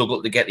they've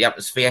struggled to get the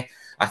atmosphere.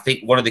 I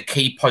think one of the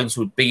key points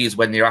would be is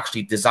when they're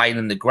actually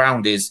designing the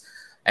ground is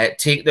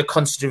take into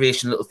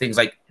consideration little things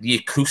like the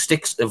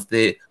acoustics of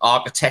the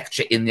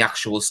architecture in the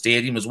actual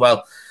stadium as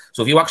well.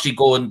 So if you actually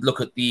go and look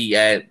at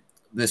the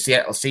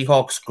Seattle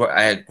Seahawks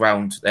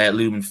ground,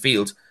 Lumen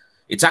Field,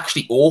 it's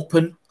actually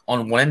open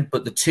on one end,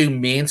 but the two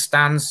main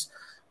stands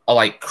are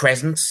like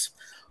crescents,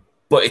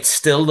 but it's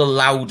still the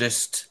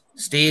loudest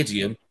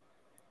stadium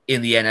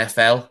in the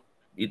NFL.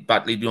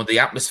 But the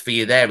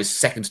atmosphere there is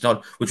second to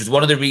none, which was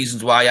one of the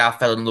reasons why I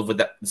fell in love with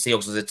the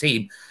Seahawks as a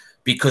team,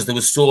 because there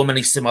was so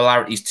many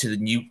similarities to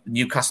the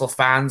Newcastle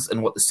fans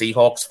and what the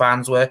Seahawks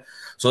fans were.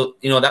 So,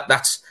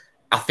 that's,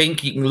 I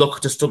think you can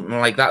look to something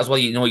like that as well.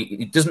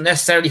 It doesn't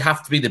necessarily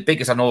have to be the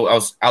biggest. I know,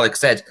 as Alex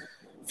said,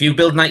 if you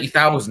build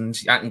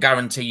 90,000, I can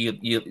guarantee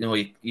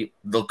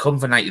they'll come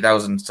for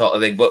 90,000 sort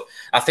of thing. But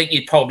I think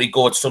you'd probably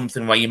go at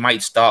something where you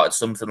might start at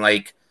something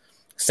like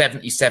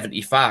 70,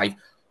 75.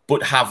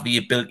 but have the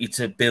ability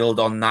to build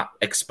on that,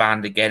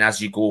 expand again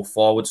as you go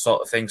forward,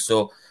 sort of thing.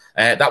 So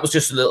that was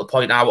just a little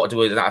point I want to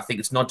do with that. I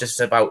think it's not just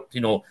about,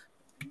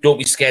 don't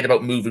be scared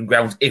about moving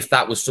ground if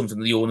that was something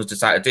the owners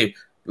decided to do.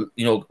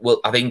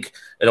 I think,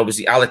 and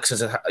obviously Alex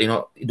has,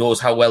 knows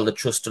how well they're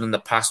trusted in the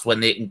past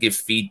when they can give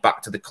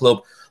feedback to the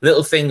club.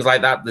 Little things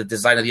like that, the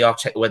design of the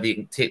architect, where they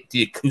can take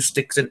the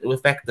acoustics into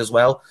effect as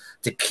well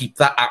to keep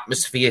that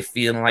atmosphere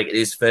feeling like it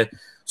is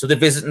so the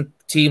visiting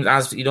teams,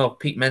 as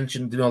Pete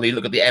mentioned, you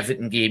look at the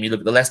Everton game, you look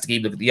at the Leicester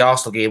game, you look at the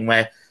Arsenal game,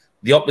 where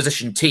the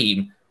opposition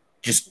team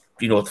just,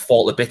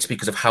 fall to bits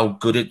because of how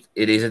good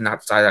it is in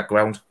that side of that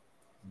ground.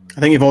 I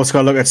think you've also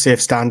got to look at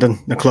safe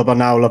standing. The club are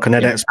now looking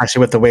at it,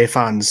 especially with the away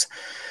fans,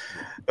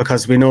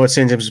 because we know at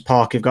St James's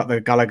Park you've got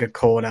the Gallagher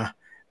corner,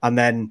 and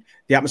then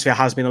the atmosphere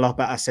has been a lot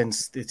better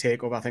since the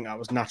takeover. I think that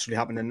was naturally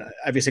happening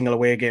every single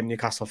away game.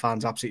 Newcastle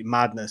fans, absolutely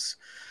madness.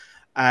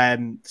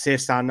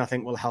 Safe standing, I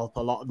think, will help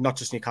a lot. Not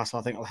just Newcastle,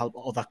 I think it'll help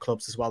other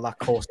clubs as well. That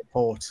core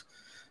support,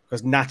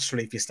 because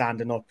naturally, if you're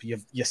standing up,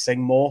 you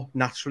sing more.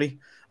 Naturally,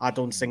 I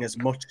don't sing as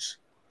much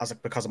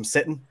because I'm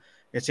sitting.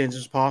 It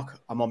changes park.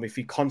 I'm on my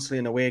feet constantly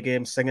in away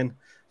games singing.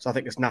 So I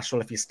think it's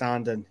natural if you're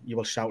standing, you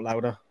will shout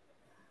louder.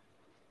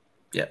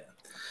 Yeah.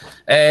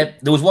 There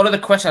was one other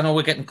question. I know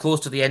we're getting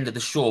close to the end of the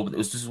show, but it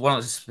was just one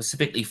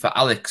specifically for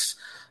Alex.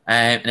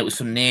 And it was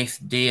from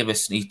Nathan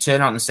Davis. And he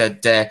turned out and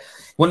said,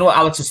 wonder what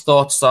Alex's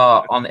thoughts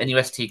are on the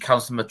NUST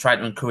Council trying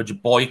to encourage a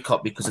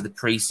boycott because of the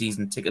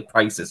pre-season ticket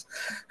prices.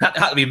 That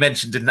had to be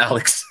mentioned, didn't it,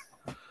 Alex?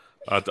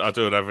 I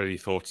don't have any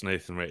thoughts,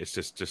 Nathan, mate. It's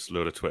just a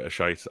load of Twitter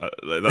shite.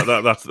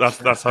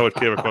 That's how it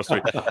came across to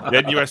me.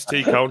 The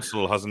NUST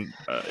Council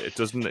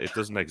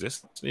doesn't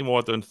exist anymore,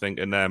 I don't think.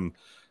 And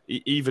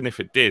even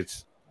if it did,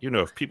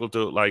 if people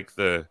don't like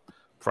the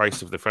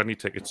price of the friendly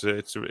tickets,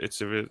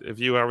 it's a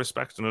view I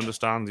respect and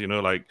understand.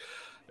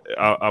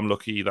 I'm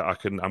lucky that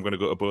I'm going to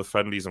go to both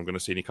friendlies. I'm going to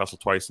see Newcastle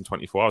twice in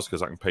 24 hours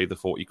because I can pay the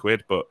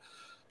 £40, but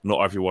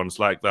not everyone's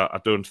like that.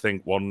 I don't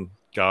think one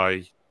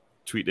guy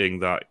tweeting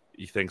that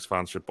he thinks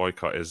fans should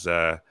boycott is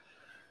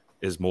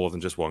more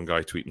than just one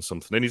guy tweeting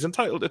something, and he's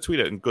entitled to tweet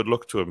it. And good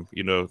luck to him.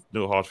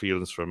 No hard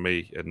feelings from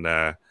me. And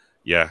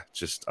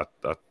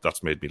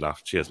that's made me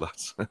laugh. Cheers,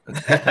 lads.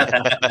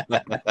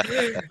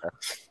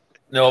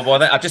 No,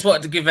 but I just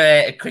wanted to give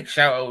a quick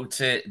shout out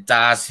to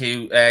Daz,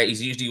 who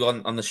he's usually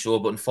on the show,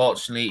 but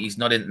unfortunately he's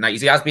not in tonight.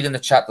 He has been in the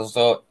chat,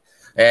 so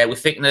we're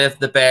thinking of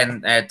the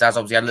Ben. Daz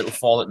obviously had a little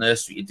fall at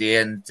nursery today,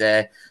 and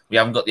we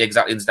haven't got the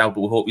exact ins now,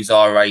 but we hope he's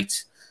all right.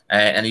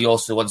 And he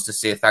also wants to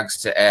say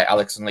thanks to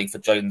Alex and Lee for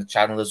joining the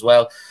channel as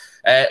well.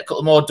 A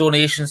couple more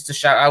donations to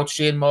shout out.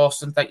 Shane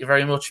Mawson, thank you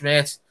very much,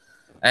 mate.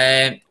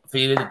 For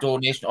your little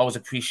donation, always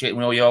appreciate.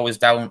 We know you're always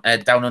down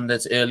under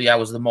the early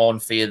hours of the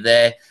morning for you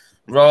there.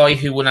 Roy,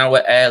 who won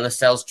our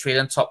Lascelles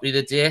training top the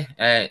other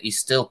day, he's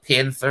still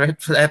paying for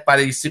it by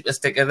the super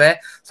sticker there.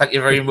 Thank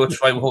you very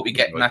much, Roy. We hope you're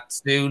getting that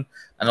soon.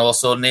 And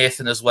also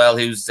Nathan as well,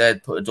 who's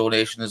put a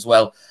donation as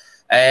well.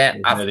 I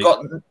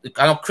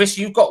know, Chris,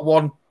 you've got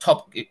one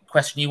top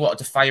question you wanted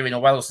to fire in a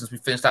while since we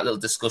finished that little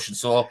discussion.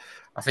 So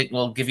I think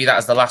we'll give you that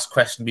as the last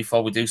question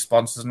before we do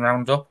sponsors and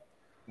round up.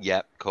 Yeah,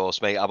 of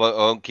course, mate. I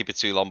won't keep it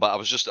too long, but I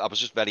was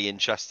just very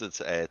interested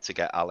to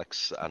get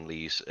Alex and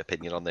Lee's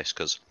opinion on this,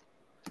 because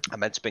I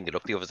meant to bring it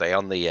up the other day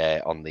on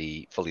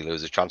the Fully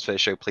Loaded Transfer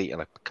Show, Pete,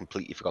 and I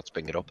completely forgot to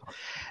bring it up.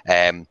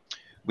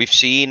 We've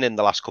seen in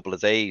the last couple of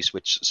days,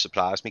 which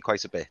surprised me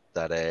quite a bit,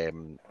 that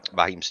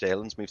Raheem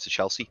Sterling's moved to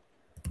Chelsea.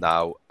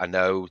 Now, I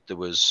know there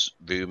was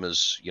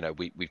rumours,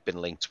 we've been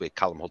linked with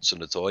Callum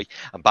Hudson-Odoi.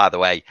 And by the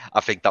way, I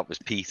think that was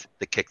Pete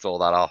that kicked all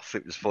that off.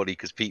 It was funny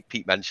because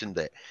Pete mentioned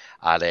it.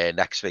 And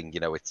next thing,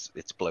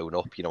 it's blown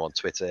up, on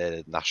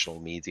Twitter, national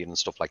media and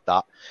stuff like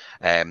that.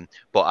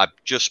 But I'd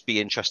just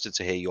be interested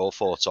to hear your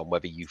thoughts on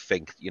whether you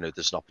think,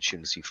 there's an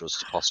opportunity for us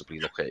to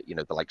possibly look at,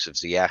 the likes of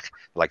Ziyech,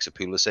 the likes of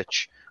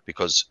Pulisic.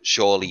 Because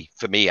surely,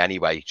 for me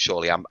anyway,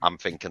 I'm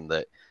thinking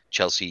that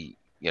Chelsea,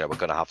 we're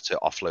going to have to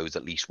offload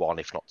at least one,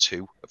 if not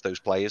two, of those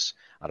players.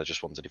 And I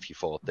just wondered if you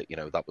thought that,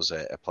 that was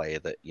a player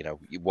that,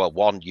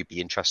 one, you'd be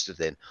interested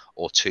in,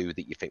 or two,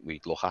 that you think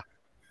we'd look at.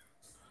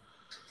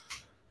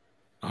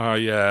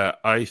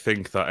 I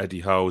think that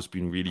Eddie Howe's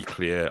been really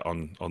clear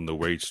on the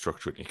wage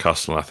structure at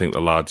Newcastle. And I think the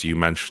lads you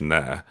mentioned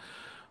there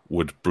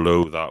would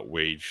blow that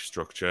wage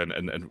structure.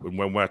 And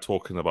when we're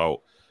talking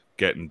about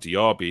getting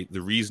Diaby,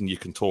 the reason you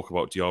can talk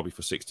about Diaby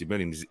for 60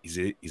 million is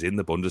he's in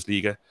the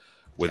Bundesliga,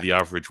 where the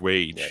average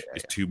wage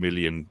is 2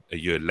 million a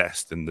year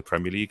less than the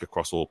Premier League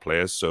across all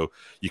players. So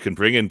you can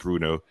bring in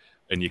Bruno,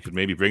 and you could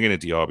maybe bring in a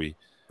Diaby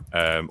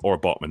or a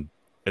Botman,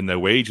 and their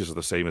wages are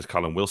the same as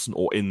Callum Wilson,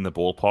 or in the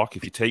ballpark.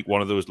 If you take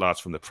one of those lads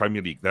from the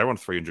Premier League, they're on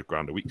 300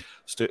 grand a week.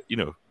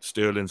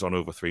 Sterling's on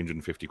over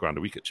 350 grand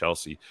a week at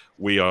Chelsea.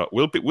 We'll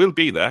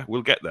be there.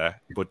 We'll get there,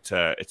 but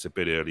it's a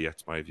bit early, to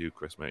my view,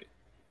 Chris, mate.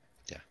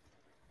 Yeah.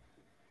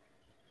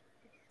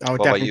 I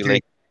would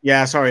definitely.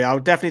 Yeah, sorry. I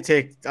would definitely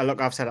take a look.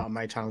 I've said it on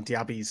my channel.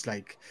 Diaby's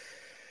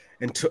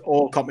into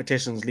all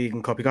competitions, league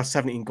and cup. He got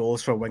 17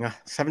 goals for a winger.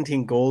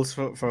 17 goals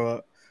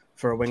for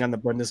a winger in the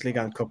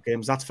Bundesliga and cup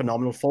games. That's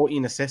phenomenal.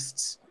 14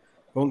 assists.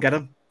 Go and get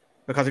him.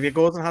 Because if he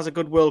goes and has a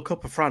good World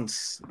Cup for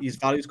France, his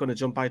value is going to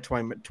jump by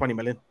 20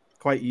 million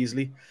quite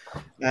easily.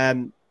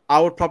 I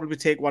would probably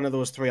take one of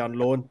those 3 on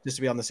loan just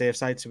to be on the safe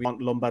side. So we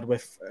want Lombard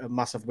with a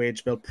massive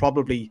wage bill.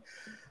 Probably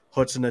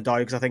Hudson-Odoi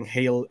because I think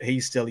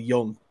he's still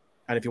young.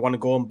 And if you want to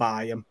go and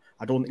buy him,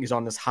 I don't think he's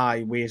on as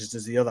high wages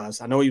as the others.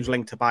 I know he was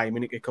linked to Bayern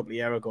Munich a couple of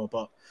years ago,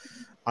 but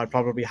I'd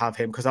probably have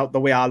him because the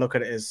way I look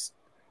at it is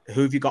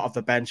who have you got off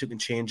the bench who can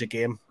change a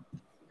game?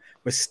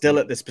 We're still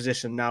at this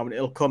position now, and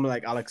it'll come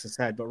like Alex has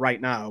said. But right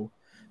now,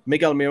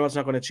 Miguel Miro's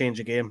not going to change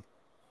a game.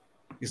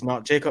 He's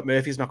not. Jacob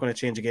Murphy's not going to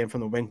change a game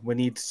from the wing. We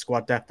need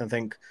squad depth. I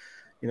think,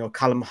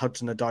 Callum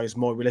Hudson-Odoi is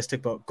more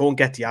realistic. But go and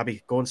get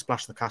Diaby. Go and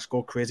splash the cash.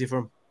 Go crazy for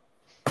him.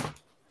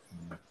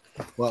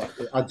 Well,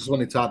 I just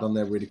wanted to add on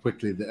there really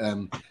quickly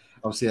that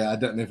obviously I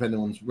don't know if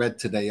anyone's read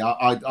today.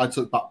 I talked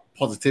about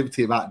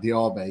positivity about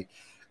Diaby,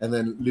 and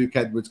then Luke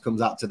Edwards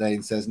comes out today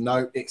and says,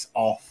 "No, it's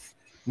off,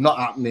 not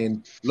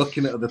happening.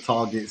 Looking at other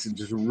targets and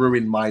just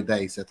ruined my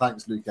day." So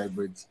thanks, Luke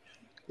Edwards.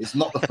 It's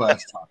not the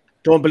first time.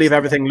 Don't believe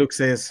everything Luke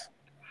says.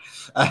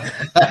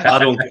 I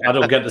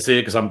don't get to see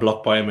it because I'm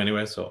blocked by him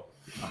anyway. So,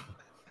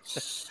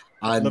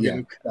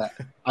 and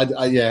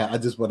I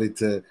just wanted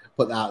to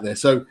put that out there.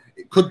 So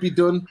it could be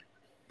done,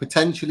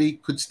 potentially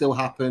could still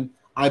happen.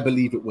 I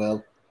believe it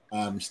will.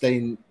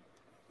 Staying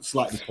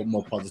slightly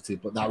more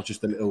positive, but that was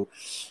just a little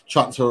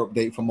transfer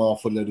update from our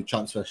full loaded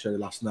transfer show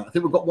last night. I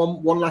think we've got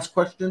one last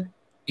question.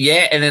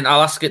 Yeah, and then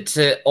I'll ask it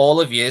to all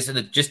of you, and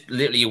it's just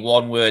literally a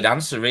one-word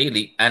answer,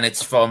 really, and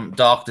it's from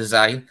Dark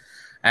Design,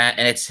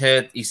 and it's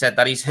heard. He said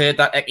that he's heard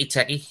that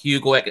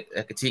Hugo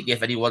Ekitike,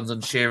 if anyone's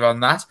unsure on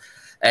that,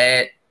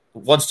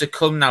 wants to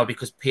come now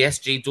because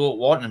PSG don't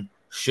want him.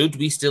 Should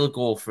we still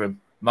go for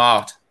him,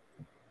 Mart?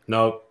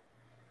 No.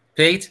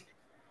 Pete?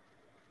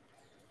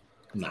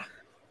 Nah.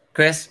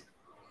 Chris?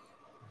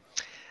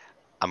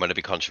 I'm going to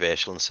be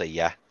controversial and say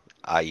yeah.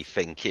 I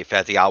think if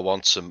Eddie Howe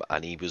wants him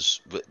and he was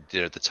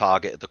the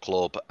target of the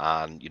club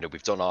and,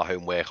 we've done our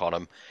homework on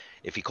him,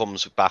 if he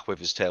comes back with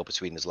his tail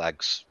between his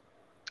legs,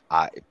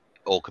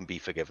 all can be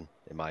forgiven,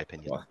 in my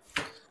opinion.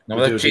 No,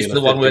 let's choose the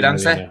one-word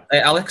answer.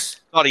 Alex?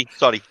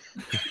 Sorry.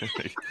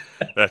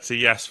 That's a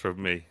yes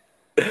from me.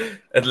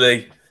 And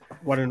Lee?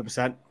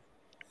 100%.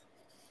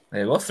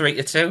 There you go,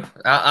 3-2.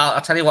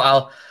 I'll tell you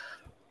what,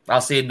 I'll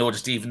say no to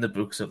Stephen the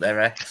Brooks up there,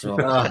 eh? So. On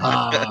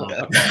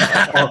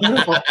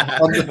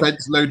the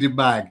fence loaded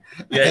mag.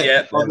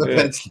 Yeah. On the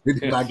fence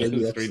loaded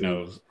mag. 3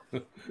 no's.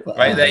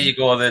 Right, there you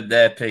go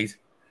then, Pete.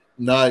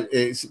 No,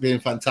 it's been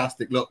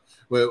fantastic. Look,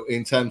 well,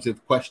 in terms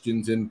of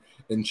questions and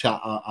chat,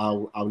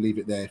 I'll leave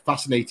it there.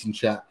 Fascinating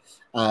chat.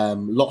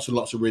 Lots and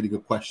lots of really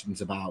good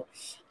questions about,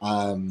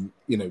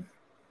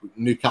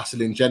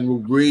 Newcastle in general.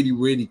 Really,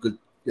 really good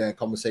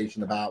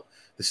conversation about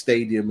the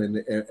stadium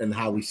and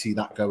how we see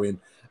that going.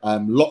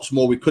 Lots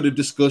more we could have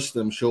discussed.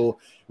 I'm sure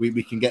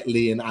we can get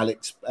Lee and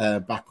Alex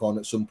back on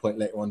at some point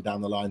later on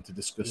down the line to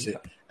discuss it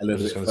a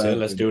little bit further.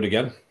 Let's do it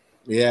again.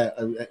 Yeah,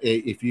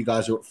 if you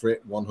guys are up for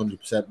it,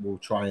 100% we'll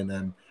try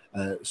and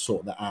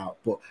sort that out.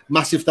 But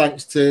massive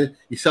thanks to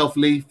yourself,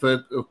 Lee,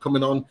 for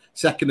coming on.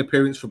 Second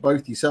appearance for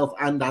both yourself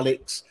and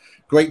Alex.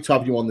 Great to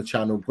have you on the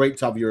channel. Great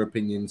to have your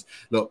opinions.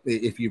 Look,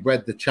 if you've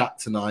read the chat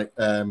tonight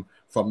from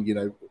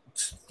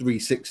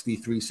 360,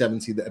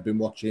 370 that have been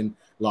watching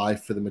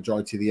live for the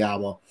majority of the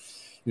hour,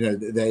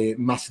 they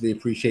massively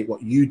appreciate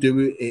what you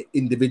do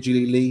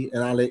individually, Lee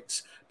and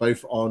Alex,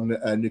 both on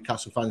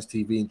Newcastle Fans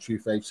TV and True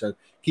Faith. So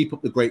keep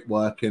up the great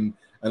work, and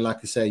like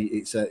I say,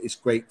 it's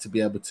great to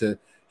be able to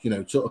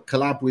sort of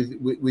collab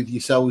with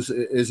yourselves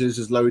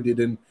as loaded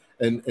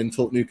and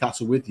talk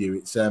Newcastle with you.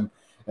 It's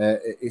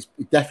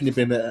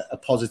definitely been a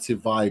positive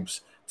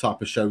vibes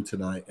type of show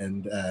tonight,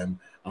 and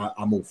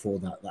I'm all for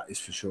that. That is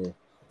for sure.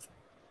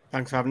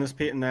 Thanks for having us,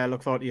 Pete, and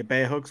look forward to your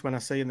bear hugs when I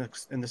see you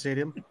in the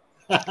stadium.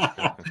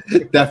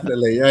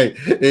 Definitely. Hey,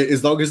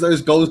 as long as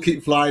those goals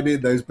keep flying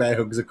in, those bear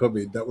hugs are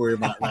coming. Don't worry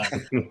about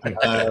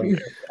that.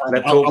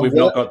 Let's hope we've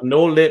not got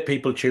no late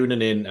people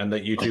tuning in and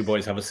that you two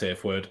boys have a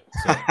safe word.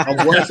 So.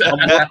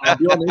 I'll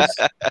be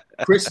honest,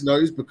 Chris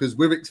knows because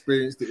we've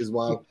experienced it as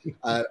well.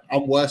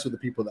 I'm worse with the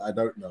people that I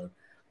don't know.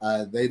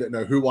 They don't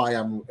know who I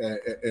am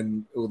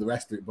and all the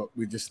rest of it, but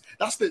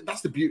that's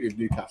the beauty of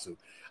Newcastle.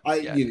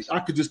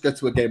 I could just go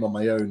to a game on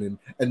my own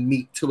and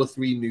meet 2 or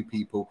 3 new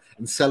people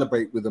and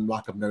celebrate with them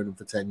like I've known them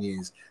for 10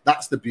 years.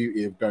 That's the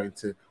beauty of going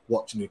to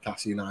watch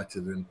Newcastle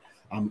United, and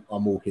I'm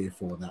all here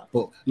for that.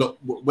 But look,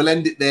 we'll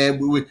end it there.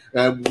 We'll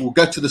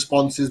go to the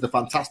sponsors, the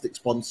fantastic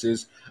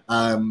sponsors,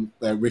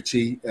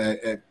 Richie,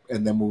 and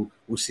then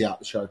we'll see out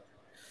the show.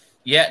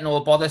 Yeah, no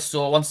bother.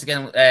 So once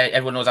again,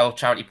 everyone knows our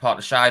charity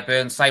partner,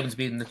 Shyburn. Simon's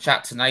been in the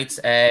chat tonight,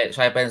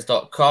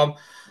 shyburns.com.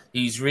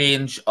 His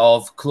range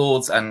of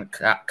clothes and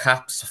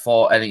caps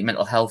for any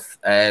mental health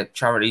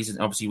charities. And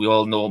obviously, we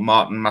all know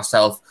Martin and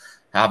myself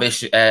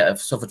have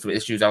suffered from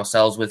issues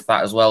ourselves with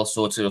that as well.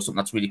 So it's something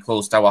that's really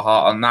close to our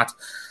heart on that.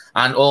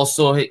 And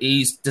also,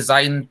 he's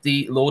designed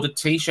the loaded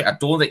T-shirt. I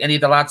don't think any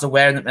of the lads are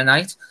wearing it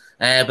tonight.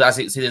 But as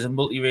you can see, there's a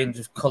multi-range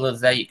of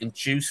colours there you can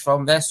choose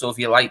from there. So if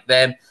you like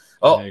them...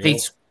 Oh,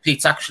 Pete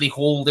Pete's actually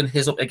holding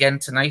his up again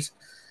tonight.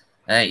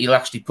 He'll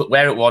actually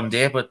wear it one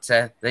day, but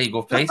there you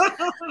go, Pete.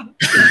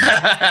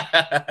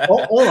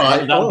 All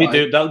right.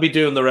 That'll be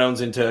doing the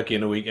rounds in Turkey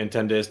in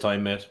 10 days'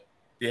 time, mate.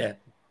 Yeah.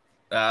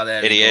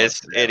 It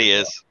is. There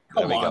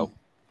we go.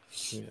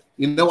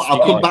 You know what?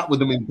 I'll come back with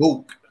them in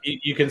bulk.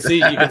 You can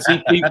see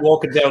Pete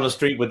walking down the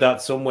street with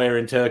that somewhere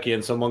in Turkey,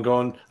 and someone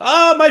going,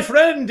 "Ah, my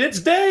friend, it's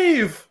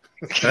Dave."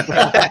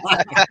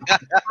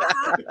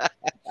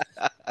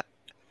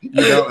 You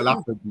know it'll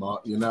happen,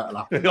 Mark. You know it'll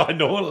happen. I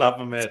know it'll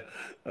happen, mate.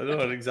 I know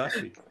it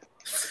exactly.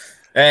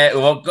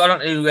 We've got on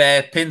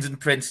to pins and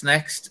prints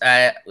next.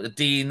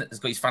 Dean has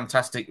got his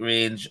fantastic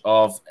range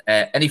of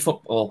any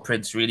football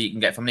prints really you can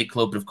get from any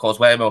club, but of course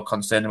we're more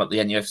concerned about the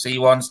NUFC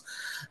ones.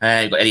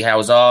 You've got Eddie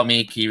Howe's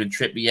Army, Kieran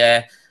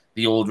Trippier,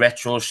 the old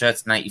retro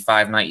shirts,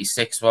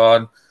 95-96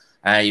 one.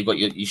 You've got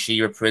your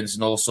Shearer prints,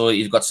 and also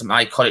you've got some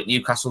iconic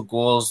Newcastle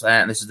goals.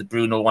 And this is the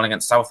Bruno one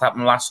against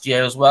Southampton last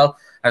year as well.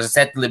 As I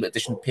said, the limited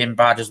edition pin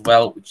badge as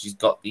well, which he's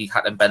got the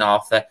hat and Ben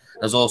Arthur.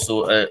 There's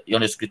also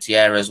Jonas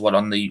Gutierrez one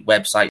on the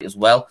website as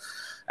well.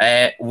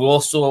 We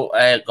also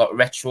got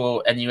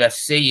retro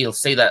NUFC. You'll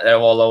see that they're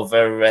all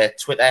over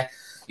Twitter.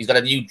 He's got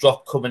a new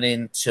drop coming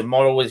in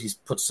tomorrow. He's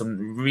put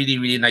some really,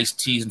 really nice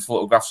teas and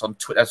photographs on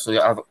Twitter. So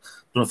I don't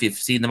know if you've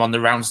seen them on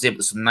the rounds there, but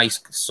there's some nice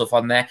stuff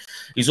on there.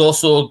 He's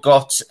also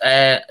got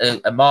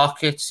a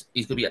market.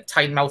 He's going to be at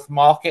Tynemouth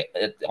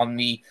Market on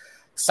the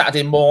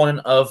Saturday morning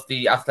of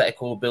the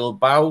Atletico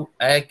Bilbao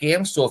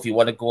game. So if you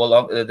want to go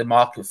along to the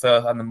market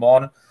for on the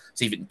morning,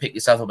 see if you can pick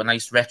yourself up a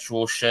nice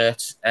retro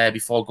shirt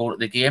before going to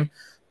the game,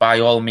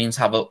 by all means,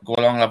 go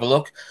along and have a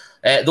look.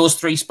 Those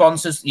three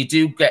sponsors, you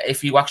do get,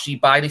 if you actually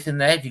buy anything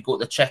there, if you go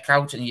to the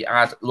checkout and you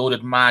add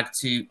Loaded Mag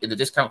in the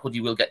discount code,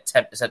 you will get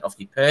 10% off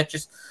your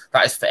purchase.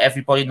 That is for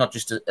everybody, not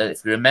just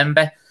if you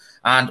remember.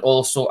 And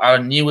also our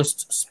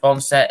newest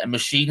sponsor,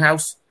 Machine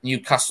House,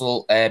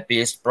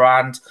 Newcastle-based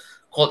brand,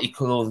 quality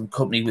clothing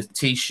company with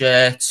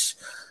T-shirts.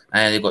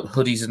 They've got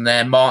hoodies in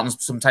there.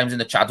 Martin's sometimes in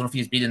the chat. I don't know if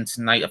he's been in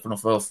tonight. I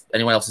don't know if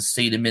anyone else has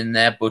seen him in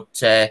there, but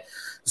there's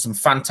some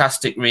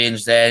fantastic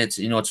range there. It's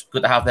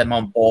good to have them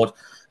on board.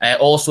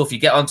 Also, if you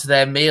get onto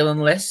their mailing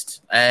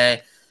list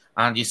and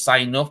you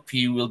sign up,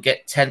 you will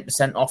get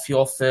 10% off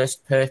your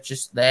first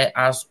purchase there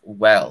as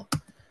well.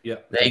 Yeah,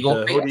 there you go.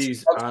 The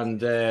hoodies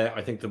and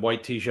I think the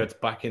white T-shirts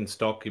back in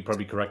stock. You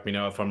probably correct me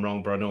now if I'm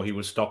wrong, but I know he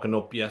was stocking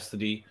up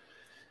yesterday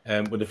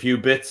with a few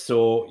bits.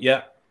 So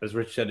yeah, as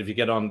Rich said, if you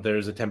get on,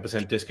 there's a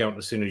 10% discount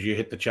as soon as you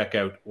hit the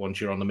checkout once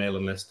you're on the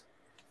mailing list.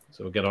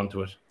 So get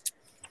onto it.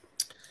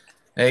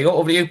 There you go.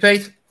 Over to you,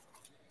 Pete.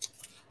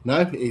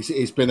 No,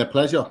 it's been a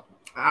pleasure.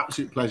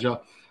 Absolute pleasure.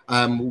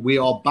 We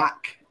are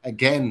back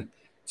again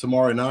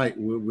tomorrow night.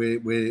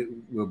 We're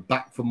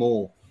back for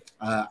more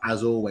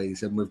as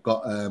always, and we've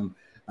got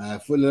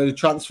for the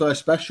transfer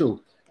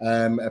special,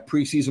 a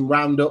pre-season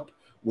roundup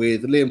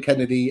with Liam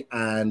Kennedy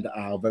and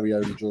our very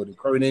own Jordan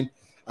Cronin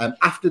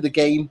after the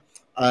game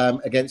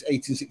against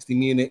 1860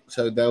 Munich.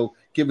 So they'll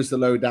give us the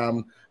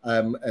lowdown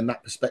and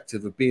that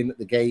perspective of being at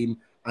the game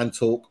and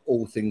talk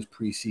all things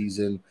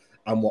pre-season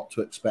and what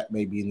to expect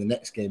maybe in the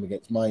next game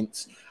against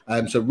Mainz.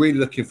 So really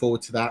looking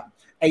forward to that.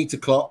 8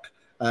 o'clock,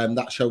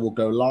 that show will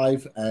go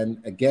live.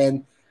 And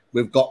again,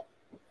 we've got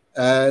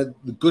the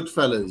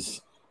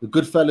Goodfellas. The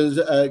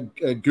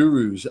Goodfellas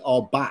gurus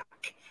are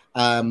back.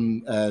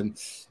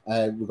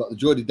 We've got the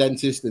Geordie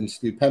Dentist and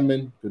Stu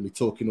Penman going to be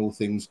talking all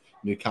things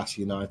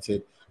Newcastle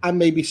United and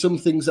maybe some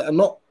things that are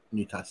not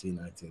Newcastle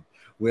United.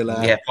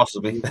 Yeah,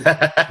 possibly.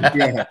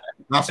 Yeah,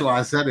 that's why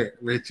I said it,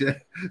 Richard.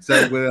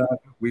 So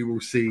we will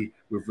see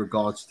with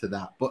regards to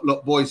that. But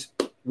look, boys,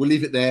 we'll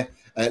leave it there.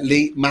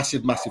 Lee,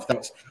 massive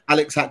thanks.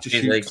 Alex had to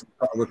shoot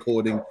a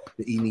recording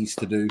that he needs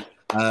to do.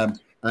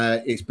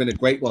 It's been a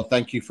great one.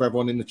 Thank you for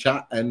everyone in the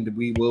chat, and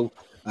we will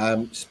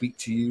speak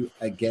to you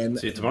again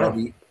see you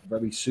tomorrow.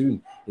 Very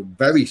soon.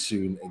 Very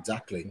soon,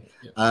 exactly.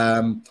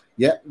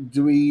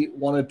 Do we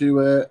want to do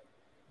a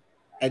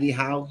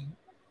anyhow?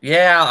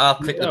 Yeah, I'll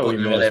click the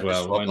button. May as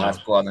well. Why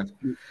not? Go on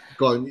then.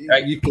 Go on.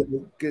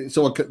 Right.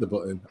 Someone click the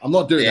button. I'm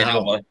not doing it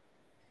now.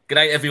 Good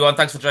night, everyone.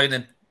 Thanks for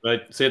joining.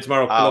 Right. See you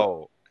tomorrow.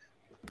 Ow.